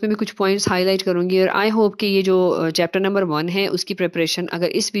है मैं उसमें भी कुछ पॉइंट्स हाईलाइट करूंगी, और आई होप कि ये जो चैप्टर नंबर 1 है उसकी प्रिपरेशन अगर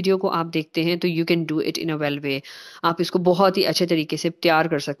इस वीडियो को आप देखते हैं तो you can do it in a well वे। आप इसको बहुत ही अच्छे तरीके से तैयार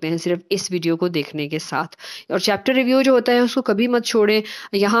कर सकते हैं सिर्फ इस वीडियो को देखने के साथ। और चैप्टर रिव्यू जो होता है उसको कभी मत छोड़ें।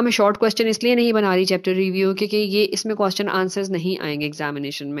 यहाँ मैं शॉर्ट क्वेश्चन इसलिए नहीं बना रही चैप्टर रिव्यू, क्योंकि ये इसमें क्वेश्चन आंसर्स नहीं आएंगे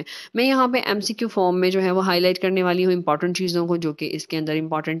एग्जामिनेशन में। मैं यहाँ पे एमसीक्यू फॉर्म में जो है वो हाईलाइट करने वाली हूँ इंपॉर्टेंट चीज़ों को, जो कि इसके अंदर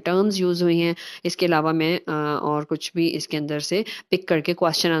इंपॉर्टेंट टर्म्स यूज हुई हैं। इसके अलावा मैं और कुछ भी इसके अंदर से पिक करके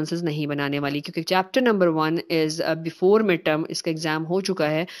क्वेश्चन आंसर्स नहीं बनाने वाली, क्योंकि chapter number 1 is before mid term, इसका एग्जाम हो चुका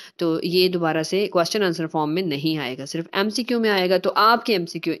है, तो ये दोबारा से क्वेश्चन आंसर फॉर्म में नहीं आएगा, सिर्फ एमसीक्यू में आएगा। तो आपके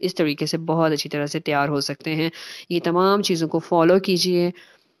एमसीक्यू इस तरीके से बहुत अच्छी तरह से तैयार हो सकते हैं। ये तमाम चीज़ों को फॉलो कीजिए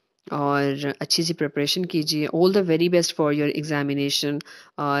और अच्छी सी प्रिपरेशन कीजिए। All the very best for your examination,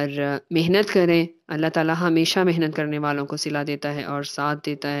 और मेहनत करें। अल्लाह ताला हमेशा मेहनत करने वालों को सिला देता है और साथ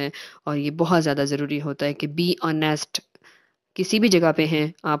देता है, और ये बहुत ज़्यादा ज़रूरी होता है कि बी ऑनेस्ट। किसी भी जगह पे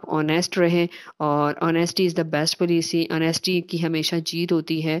हैं आप ऑनेस्ट रहें, और honesty is the best policy. Honesty की हमेशा जीत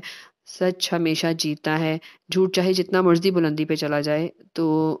होती है, सच हमेशा जीतता है। झूठ चाहे जितना मर्जी बुलंदी पे चला जाए,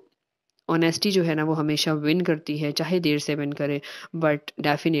 तो ऑनेस्टी जो है ना वो हमेशा विन करती है, चाहे देर से विन करे, बट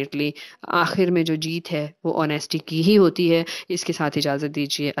डेफिनेटली आखिर में जो जीत है वो ऑनेस्टी की ही होती है। इसके साथ इजाज़त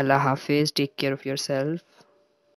दीजिए। अल्लाह हाफिज़। Take care of your self.